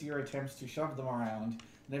resist your attempts to shove them around,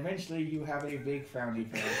 and eventually you have a big frowny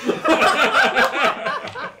face.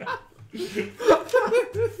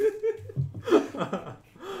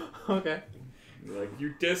 Okay. Like,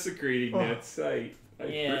 you're desecrating that site. I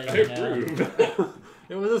Yeah, I you know. approve.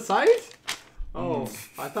 It was a site? Oh,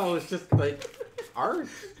 I thought it was just like art.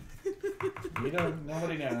 You don't.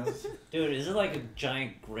 Nobody knows. Dude, is it like a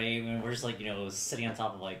giant grave and we're just like, sitting on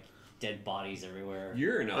top of like dead bodies everywhere?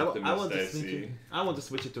 You're an I optimist, want I to switch see. it. I want to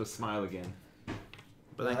switch it to a smile again.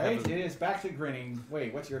 But I Right? haven't. It is back to grinning.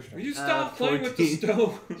 Wait, what's your Will strength? you stop playing with the 14.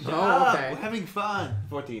 stone? Oh, okay. We're having fun.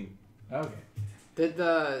 14. Okay. Did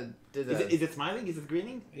the Is it smiling? Is it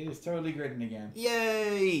grinning? It is totally grinning again.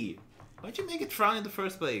 Yay! Why'd you make it frown in the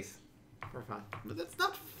first place? We're fine. But that's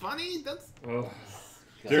not funny. That's. Oh.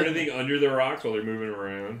 Is there anything under the rocks while they're moving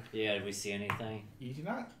around? Yeah, did we see anything? You do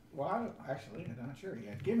not. Well, actually, I'm not sure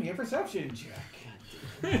yet. Give me a perception check.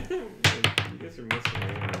 You guys are messing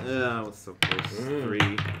around. I was so close. Mm.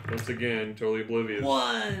 3. Once again, totally oblivious.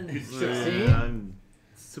 1! 16? I'm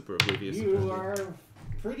super oblivious. You are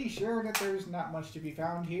pretty sure that there's not much to be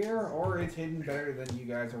found here, or it's hidden better than you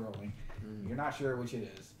guys are rolling. You're not sure which it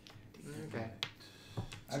is. Okay.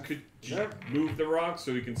 So could you move the rocks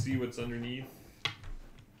so we can see what's underneath?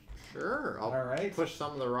 Sure. I'll All right. push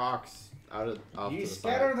some of the rocks off You to the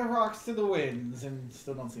scatter side. the rocks to the winds and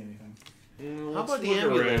still don't see anything. Mm, How let's about the look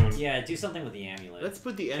amulet? around. Yeah, do something with the amulet. Let's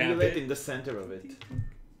put the Tap amulet it. in the center of it.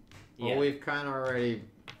 Yeah. Well, we've kind of already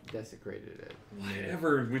desecrated it.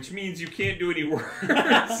 Whatever, which means you can't do any worse.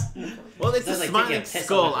 Well, it's Sounds a like smiling taking a piss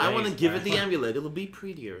skull. on the I want to grave, give it man. the amulet. It'll be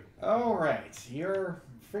prettier. All right. You're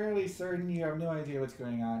fairly certain you have no idea what's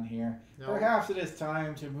going on here. No. Perhaps it is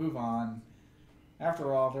time to move on.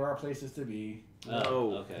 After all, there are places to be. Oh,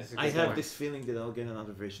 No. okay. This is a I good have point. this feeling that I'll get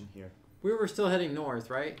another vision here. We were still heading north,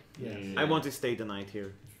 right? Yes. Mm. I want to stay the night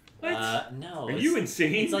here. What? No. Are it's- you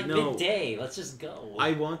insane? It's like No. midday. Let's just go.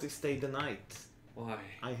 I want to stay the night. Why?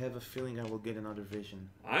 I have a feeling I will get another vision.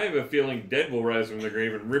 I have a feeling Dead will rise from the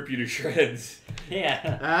grave and rip you to shreds.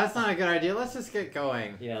 Yeah. That's not a good idea. Let's just get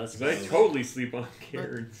going. Yeah, let's 'Cause go. I totally sleep on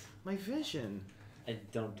carrots. My vision. I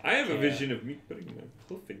don't. I have a care. vision of me putting my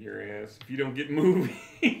hoof in your ass if you don't get moving.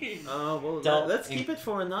 Well, Don't- let's keep it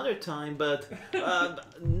for another time, but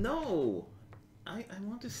no. I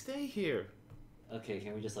want to stay here. Okay,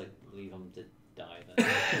 can we just like leave him to die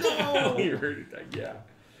then? No! You heard it. Yeah.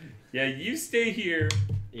 Yeah, you stay here.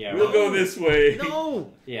 Yeah. We'll we're- go this way.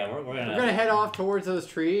 No! Yeah, we're We're gonna head off towards those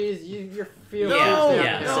trees. You're feeling No!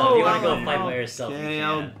 Yeah, no, so if you want to go no. fight by yourself, Okay, you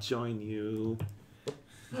I'll can. join you.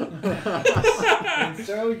 And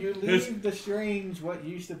so you leave the strange, what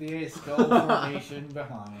used to be a skull formation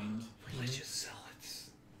behind. Religious zealots.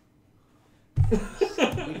 We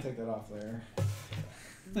can take that off there.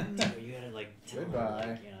 You gotta like tell her,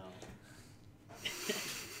 Goodbye.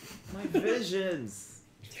 like, My visions!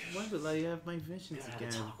 Why will I have my you visions gotta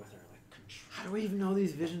again? talk with her, like control. How do we even know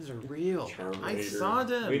these visions are real? Charm I later. saw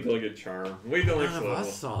them. Wait till I get charm. Wait till next None of level.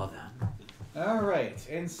 us saw them. All right,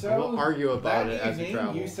 and so We'll argue about that it as we evening,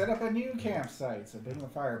 travel. you set up a new campsite. So bring the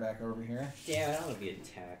fire back over here. Damn, I don't want to be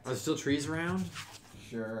attacked. Are there still trees around?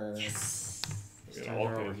 Sure. Yes. We Let's got turn all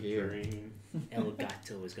her over kinds of here. terrain. El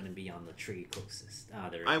Gato is gonna be on the tree closest. Ah,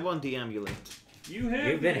 there. I want the amulet. You have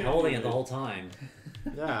You've been the holding it amulet. the whole time.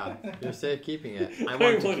 Yeah, you're safe keeping it. I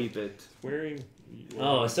want to want- keep it. Wearing.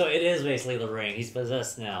 Oh, so it is basically the ring. He's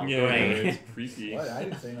possessed now. Yeah, Great. it's creepy. What? I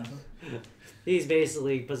didn't say nothing. He's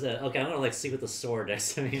basically puts a okay. I'm gonna like sleep with the sword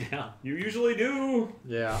next to me now. You usually do.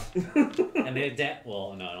 Yeah. And they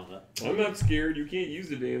well, no, I don't know. I'm not scared. You can't use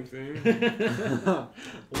the damn thing.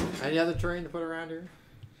 Any other terrain to put around here?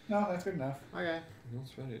 No, that's good enough. Okay.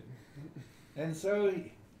 That's right. And so,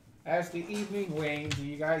 as the evening wanes,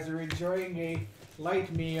 you guys are enjoying a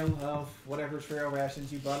light meal of whatever trail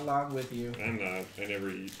rations you brought along with you. I'm not. I never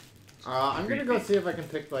eat. I'm gonna go see if I can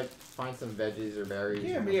find some veggies or berries.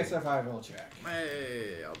 Give me a survival check.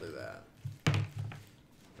 Hey, I'll do that.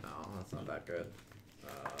 No, that's not that good.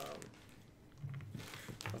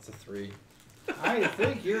 That's a 3. I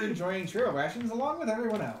think you're enjoying trail rations along with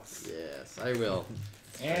everyone else. Yes, I will.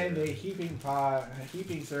 And a heaping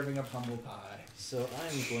serving of humble pie. So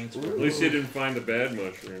I'm going to. At least you didn't find the bad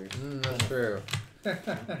mushrooms. That's true. I'm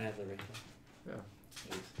gonna have the ritual. Yeah.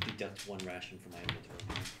 Deduct 1 ration from my inventory.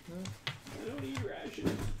 I don't eat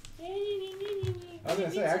rations. I was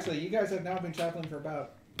gonna say, actually, you guys have now been traveling for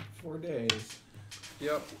about 4 days.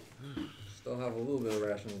 Yep. Still have a little bit of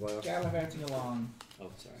rations left. Gallivanting along. Oh,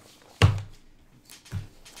 sorry.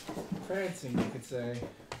 Prancing, you could say.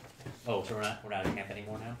 Oh, so we're not at camp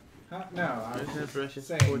anymore now? Huh? No, I was I have rations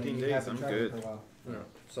saying 14 that you days, haven't I'm traveled good. for a while. Yeah.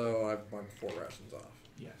 So I went 4 rations off.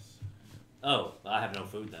 Yes. Oh, I have no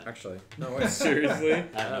food then. Actually, no wait. Seriously?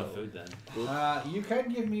 I have no food then. You can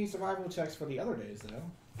give me survival checks for the other days, though.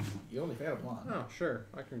 You only failed 1. Oh, sure.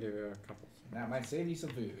 I can give you a couple. That might save you some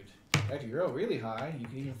food. If you roll really high, you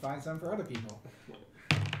can even find some for other people.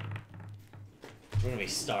 We're gonna be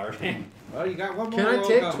starving. Well, you got one more Can I roll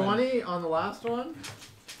take coming. 20 on the last one?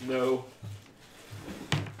 No.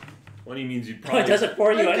 20 means you'd It probably. does it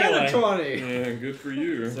for you I got anyway. a 20. Yeah, good for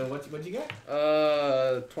you. So what'd you get?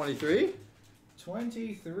 23.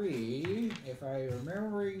 23. If I'm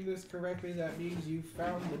remembering this correctly, that means you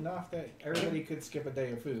found enough that everybody could skip a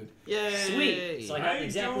day of food. Yay! Sweet. So I got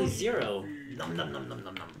exactly 0. Nom nom nom nom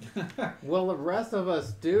nom nom. Well, the rest of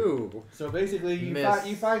us do. So basically, you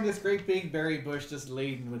Miss. find this great big berry bush just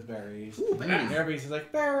laden with berries. Ooh, And berries. everybody's just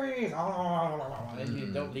like, berries! And you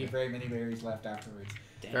don't leave very many berries left afterwards.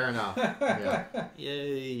 Damn. Fair enough. Yeah.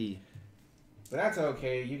 Yay! But that's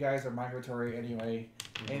okay. You guys are migratory anyway.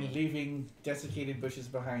 And leaving desiccated bushes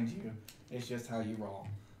behind you is just how you roll.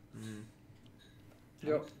 Mm.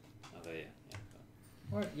 Yep. Okay,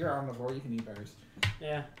 What? You're omnivore. You can eat berries.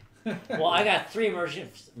 yeah. Yeah. Well, I got 3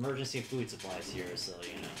 emergency food supplies here, so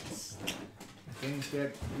you know. It's... Things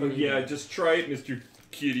get. Oh, yeah, just try it, Mr.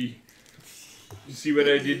 Kitty. You see what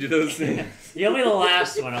I did to those things? You owe me the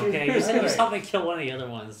last one, okay? You said you was helping kill one of the other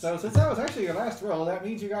ones. So since that was actually your last roll, that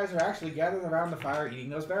means you guys are actually gathered around the fire eating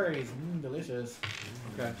those berries. Delicious.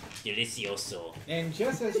 Okay. Delicioso. And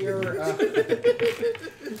just as you're,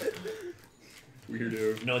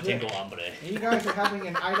 Weirdo. No tengo hambre. you guys are having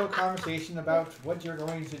an idle conversation about what you're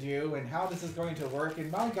going to do and how this is going to work,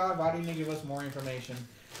 and my God, why didn't you give us more information?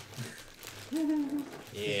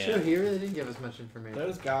 Yeah. Sure, he really didn't give us much information.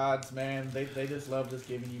 Those gods, man, they just love just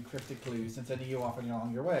giving you cryptic clues and sending you off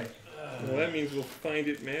along your way. Well, that means we'll find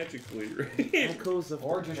it magically, right? Echoes of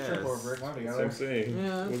Or the just trip past. over it, one or the That's what I'm other. saying. Yeah,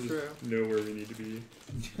 that's we'll true. just know where we need to be.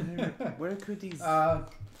 Where could these?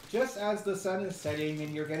 Just as the sun is setting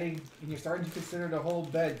and you're starting to consider the whole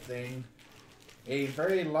bed thing, a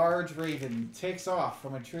very large raven takes off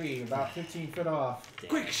from a tree about 15 foot off Damn.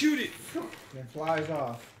 Quick, shoot it! and flies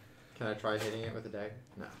off. Can I try hitting it with a dagger?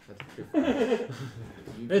 No, that's too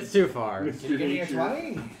far. It's too far. Can you give me a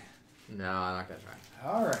 20? No, I'm not gonna try.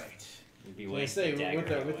 All right. You'd be I wasting say with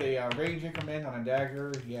dagger the range increment on a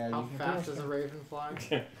dagger, yeah, How you can fast pretty does a raven fly?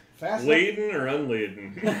 fast Laden or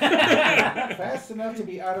unladen? fast enough to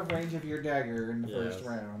be out of range of your dagger in the first Yes,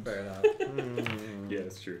 round. Fair enough. Yeah,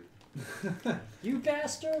 it's true. You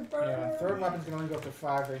bastard! Yeah, third weapons can only go up to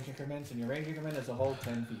 5 range increments, and your range increment is a whole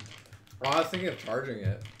 10 feet. Oh, I was thinking of charging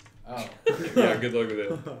it. Oh. Yeah, good luck with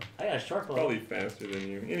it. I got a short bow. Probably faster than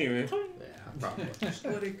you. Anyway, Yeah, probably. just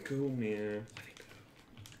let it go, man.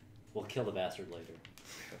 We'll kill the bastard later.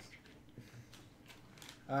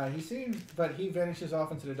 He vanishes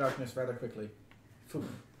off into the darkness rather quickly. Poof.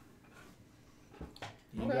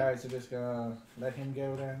 You Okay. guys are just gonna let him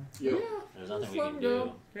go then? Yeah. There's nothing Just we let can him do.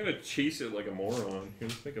 go. I'm gonna chase it like a moron. You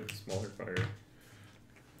just make a smaller fire.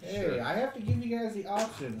 Hey, Sure. I have to give you guys the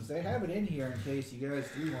options. They have it in here in case you guys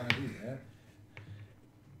do want to do that.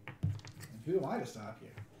 And who am I to stop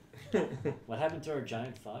you? What happened to our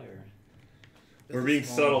giant fire? We're being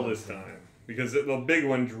subtle this time because the big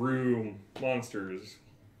one drew monsters.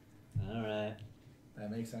 Alright.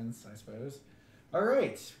 That makes sense, I suppose.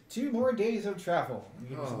 Alright, 2 more days of travel. You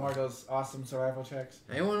give me some Oh. more of those awesome survival checks.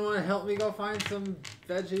 Anyone want to help me go find some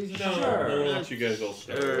veggies? No, Sure. I don't want you guys all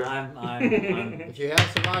starved. I'm If you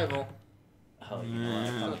have survival. Oh, you know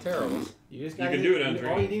It's what? not terrible. You just You gotta can do it on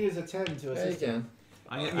All three. you need is a 10 to Yeah, you assist him. can.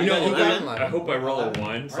 I You know, got 11. I hope I roll a 11.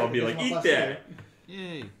 1, so I'll be Alright, like, there's eat one that.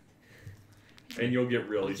 Yay. And you'll get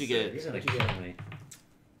really What'd you sick. You're gonna What'd you get? kill me.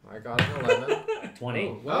 I got an 11. 20.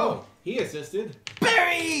 Oh, well, he assisted.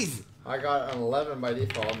 Berries! I got an 11 by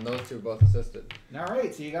default, and those two both assisted.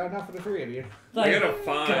 Alright, so you got enough for the 3 of you. I got a Thank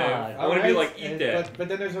 5. God. I want to be Alright, like, eat that. But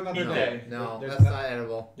then there's another Eat day. No, There's that's not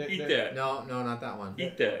edible. Eat that. No, not that one.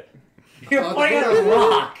 Eat that. You're Oh, pointing at the a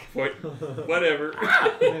rock! Whatever.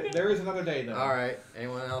 There is another day, though. Alright,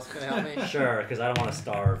 anyone else can help me? Sure, because I don't want to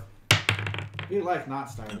starve. You like not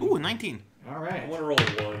starving. Ooh, 19. I Alright. want to roll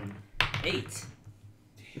a 1. 8.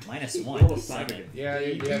 Minus Roll 1. a 5 7. again. Yeah, Do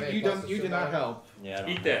you have any you pluses did to not that? help. Yeah, I don't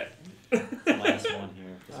Eat know. that. Minus 1 here.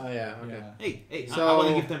 Oh, yeah, okay. Yeah. Hey, So- I want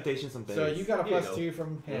to give temptation some berries. So you got a Here you plus go. 2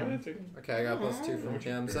 from Yeah, him. it's okay. Okay, I got plus 2 from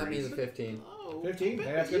Jim, so that means a 15. Oh, 15?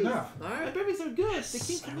 Yeah, that's good enough. My Alright. berries are good. They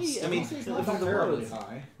came from me. I mean, it's from not the terribly woods.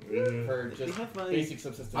 high Yeah. for They just have my- basic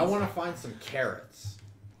subsistence. I want to find some carrots.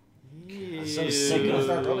 I'm so sick Ew. of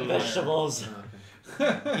Start rolling vegetables.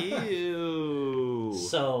 Ew.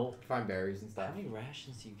 So, Find berries and how stuff. many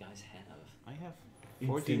rations do you guys have? I have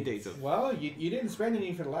 14 days of. Well, you didn't spend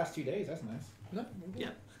any for the last 2 days. That's nice. No. Yeah.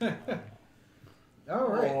 All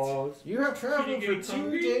right. Oh, You have traveled Kitty for getting 2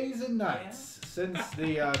 hungry? days and nights since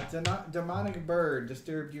the demonic bird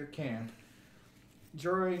disturbed your camp.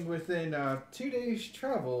 Drawing within 2 days'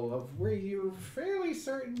 travel of where you're fairly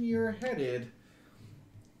certain you're headed.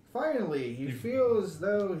 Finally, you feel as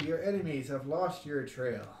though your enemies have lost your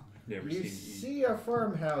trail. never You seen see a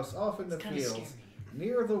farmhouse off in the It's kind of fields scary.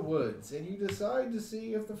 near the woods, and you decide to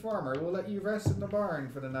see if the farmer will let you rest in the barn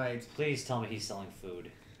for the night. Please tell me he's selling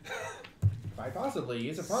food. Quite possibly,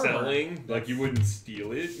 he's a farmer. Selling? Like you wouldn't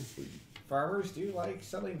steal it? Farmers do like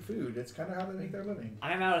selling food. It's kind of how they make their living.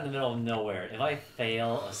 I'm out in the middle of nowhere. If I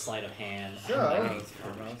fail a sleight of hand, So, I'm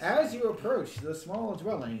not gonna As you approach the small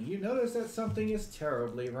dwelling, you notice that something is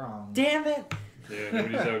terribly wrong. Damn it! Yeah,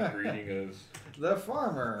 nobody's out greeting us. The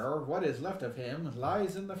farmer, or what is left of him,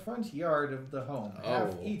 lies in the front yard of the home,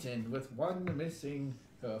 half Oh. eaten with one missing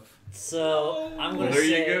hoof. So, I'm gonna Well, there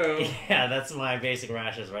you say... go. Yeah, that's my basic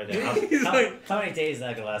rashes right there. How, He's how- like- how many days is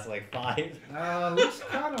that gonna last? Like 5? Looks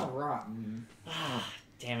kind of rotten. Ah,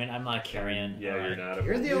 damn it, I'm not carrying. Yeah, Alright. you're not a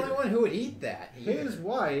You're the only one who would eat that. His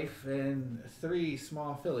wife and 3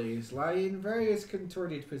 small fillies lie in various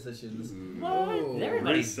contorted positions. What? Oh,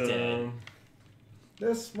 Everybody's dead. Gruesome.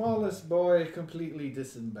 The smallest boy completely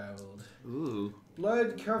disemboweled. Ooh.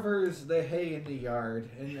 Blood covers the hay in the yard,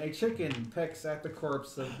 and a chicken pecks at the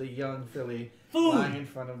corpse of the young filly lying Food! in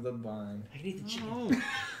front of the barn. I can eat the chicken.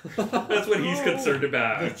 Oh. That's what he's concerned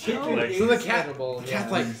about. The chicken Like, is So the cat- edible. the cat's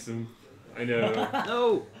yeah. like- gruesome. I know.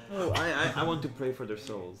 No. Oh, I want to pray for their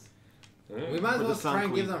souls. We might as For well the Sun try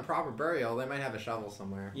and give Queen. them a proper burial. They might have a shovel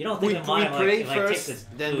somewhere. You don't We- think of mine we like, pray if I take first,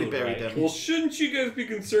 the then we food, bury right? them. Well, shouldn't you guys be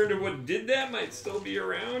concerned of what did that might still be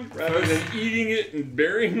around rather than eating it and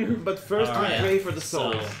burying them? But first, we Alright. pray for the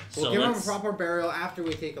So, souls. so We'll give them a let's, proper burial after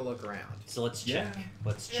we take a look around. so let's check. Yeah.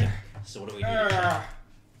 Let's check. So what do we do? to check? Ah,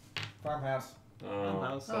 farmhouse. Oh,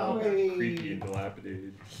 House. Oh, creepy and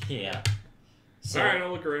dilapidated. Yeah. So, Alright,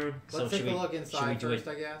 I'll look around. so Let's take should a we- look should we inside do first,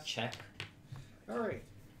 a I guess. check. All right.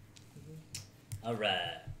 Alright.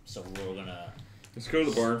 So we're gonna... Let's go to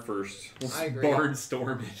the barn first. I agree.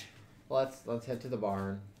 Barnstorm it. Let's head to the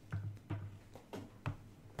barn.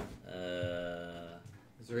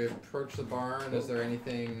 As we approach the barn, is there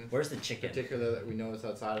anything Where's the chicken? particular that we notice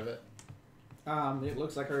outside of it? It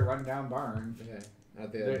looks like a rundown barn. Okay.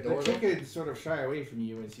 At the The door. chickens sort of shy away from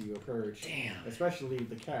you as you approach. Damn. Especially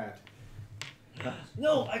the cat.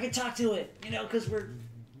 No, I can talk to it. You know, because we're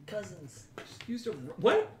cousins. Just used a...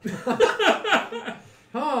 What?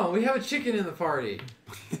 Oh, we have a chicken in the party.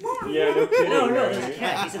 Yeah, no kidding. No, there's a right?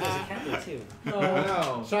 cat. He said there's a cat there too. Oh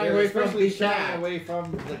no! Shy They're away from especially the shy cat. away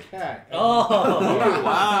from the cat. Oh.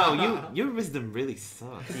 Wow, your wisdom really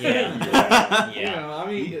sucks. Yeah. You Yeah. know,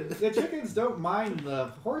 I mean, the chickens don't mind the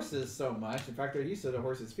horses so much. In fact, they're used to the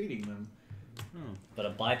horses feeding them. But a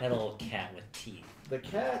bipedal cat with teeth. The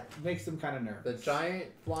cat makes them kind of nervous. The giant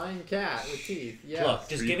flying cat with teeth. Yes. Look,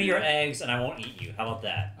 just give me your eggs and I won't eat you. How about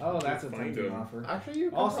that? Oh, that's a Find tempting them. offer. Actually, you.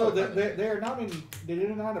 can Also, probably find it. they're not they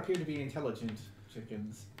do not appear to be intelligent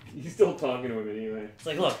chickens. He's still talking to him anyway. It's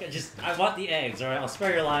like, look, I want the eggs, alright? I'll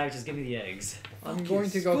spare your life, just give me the eggs. I'm going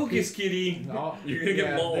to go Focus, peek. kitty. No, You're gonna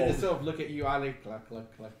get They mauled. just sort of look at you, eyelid, cluck, cluck,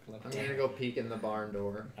 cluck, cluck. I'm gonna go peek in the barn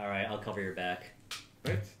door. Alright, I'll cover your back.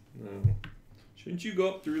 What? No. Shouldn't you go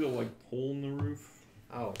up through the like hole in the roof?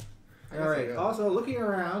 Oh. Alright, also looking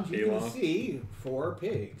around, you can Aloft. see 4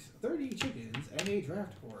 pigs, 30 chickens, and a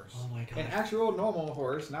draft horse. Oh my god. An actual normal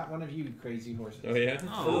horse, not one of you crazy horses. Oh yeah.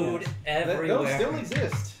 Food everywhere. Those still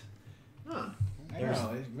exist. Huh. I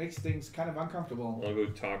know, it makes things kind of uncomfortable. I'll go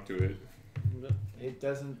talk to it. It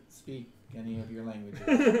doesn't speak any of your languages.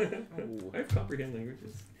 I comprehend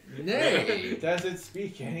languages. Nay! It doesn't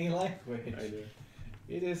speak any language. I do.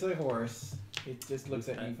 It is a horse. It just looks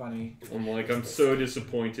at you funny. I'm like, I'm so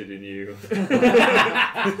disappointed in you.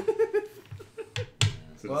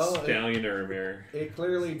 It's Well, a stallion Ermere. It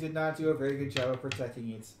clearly did not do a very good job of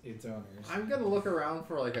protecting its owners. I'm gonna look around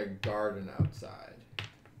for like a garden outside.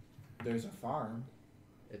 There's a farm.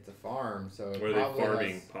 It's a farm, so it What are they probably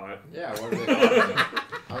farming? has- Pot? Yeah, what are they farming?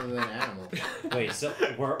 Other than animals. Wait, so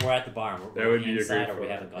we're at the barn. That We're would be a inside, great or we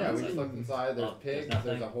photo. haven't gone Yeah, we inside? just looked inside. There's Oh, there's pigs. nothing?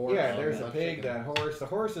 There's a horse. Yeah, Oh, there's okay. a pig, chicken. that horse. The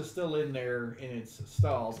horse is still in there in its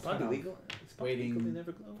stalls, It's probably kind of legal. It's probably waiting legal in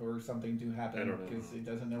Everglow. for something to I happen don't know. because it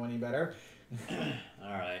doesn't know any better.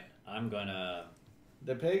 Alright, I'm gonna.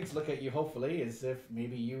 The pigs look at you hopefully as if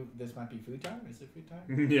maybe this might be food time. Is it food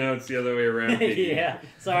time? Yeah, it's the other way around. Piggy. Yeah.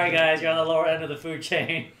 Sorry, guys, you're on the lower end of the food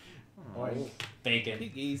chain. Oink. Bacon.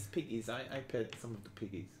 Piggies. I pet some of the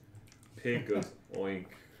piggies. Pig goes oink.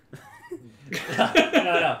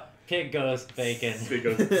 no. Pig goes bacon. Pig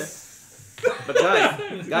goes. But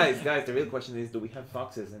guys, the real question is, do we have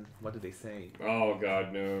foxes and what do they say? Oh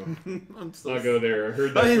God, no. I'm so I'll go there. I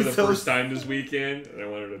heard that I for am the so first time this weekend, and I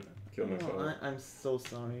wanted to kill myself. Oh, I'm so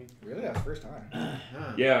sorry. Really, that's the first time.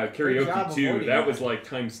 Huh. Yeah, Good job karaoke too. avoiding That that. was like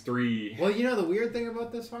 ×3. Well, you know the weird thing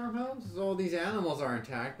about this farmhouse is all these animals are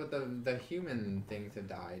intact, but the human things have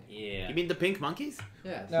died. Yeah. You mean the pink monkeys?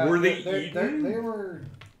 Yes. Were they They eaten? were.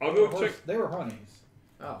 I'll go horse- check. They were ponies.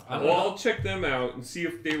 Oh. Well, I'll check them out and see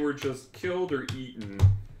if they were just killed or eaten.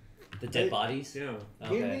 The dead bodies? Yeah.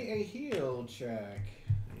 Give Okay. me a heal check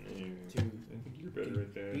I to think you're better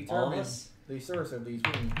at that. All of determine us? the source of these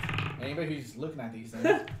wounds. Anybody who's looking at these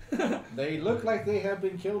things, they look like they have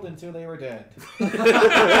been killed until they were dead.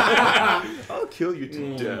 I'll kill you to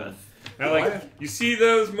Mm. death. I like. You see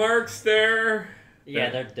those marks there? Yeah,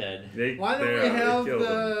 they're dead. Why don't we they have killed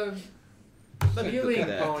them. Let me look healing at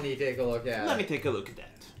that. pony take a look at Let me it? take a look at that.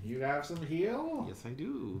 You have some heal? Yes, I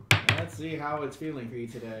do. Let's see how it's feeling for you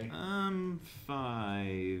today.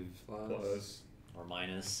 5. Plus. Or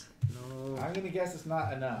minus. No. I'm gonna guess it's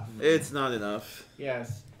not enough. It's not enough.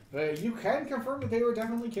 Yes. But you can confirm that they were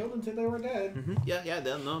definitely killed until they were dead. Yeah,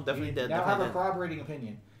 no, definitely You dead. now have a Definitely dead. corroborating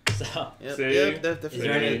opinion. So, Yep, See? yep, definitely Is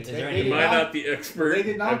there any- dead. is there They any- Am I did not the expert? They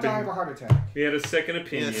did not I've been- die of a heart attack. We had a second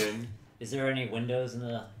opinion. is there any windows in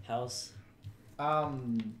the house?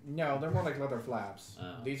 No, they're more like leather flaps.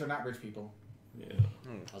 Oh. These are not rich people. Yeah.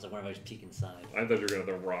 I was like, what if I just peek inside? I thought you were gonna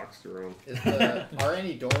throw rocks through them. Are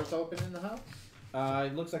any doors open in the house?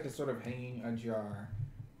 It looks like it's sort of hanging ajar.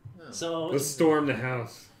 Oh. So, Let's storm the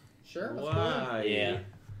house. Sure. Let's Why? yeah.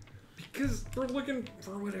 Because we're looking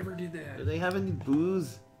for whatever did Do that. they have any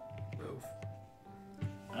booze?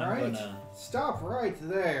 I'm Alright, gonna. stop right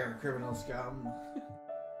there, criminal scum.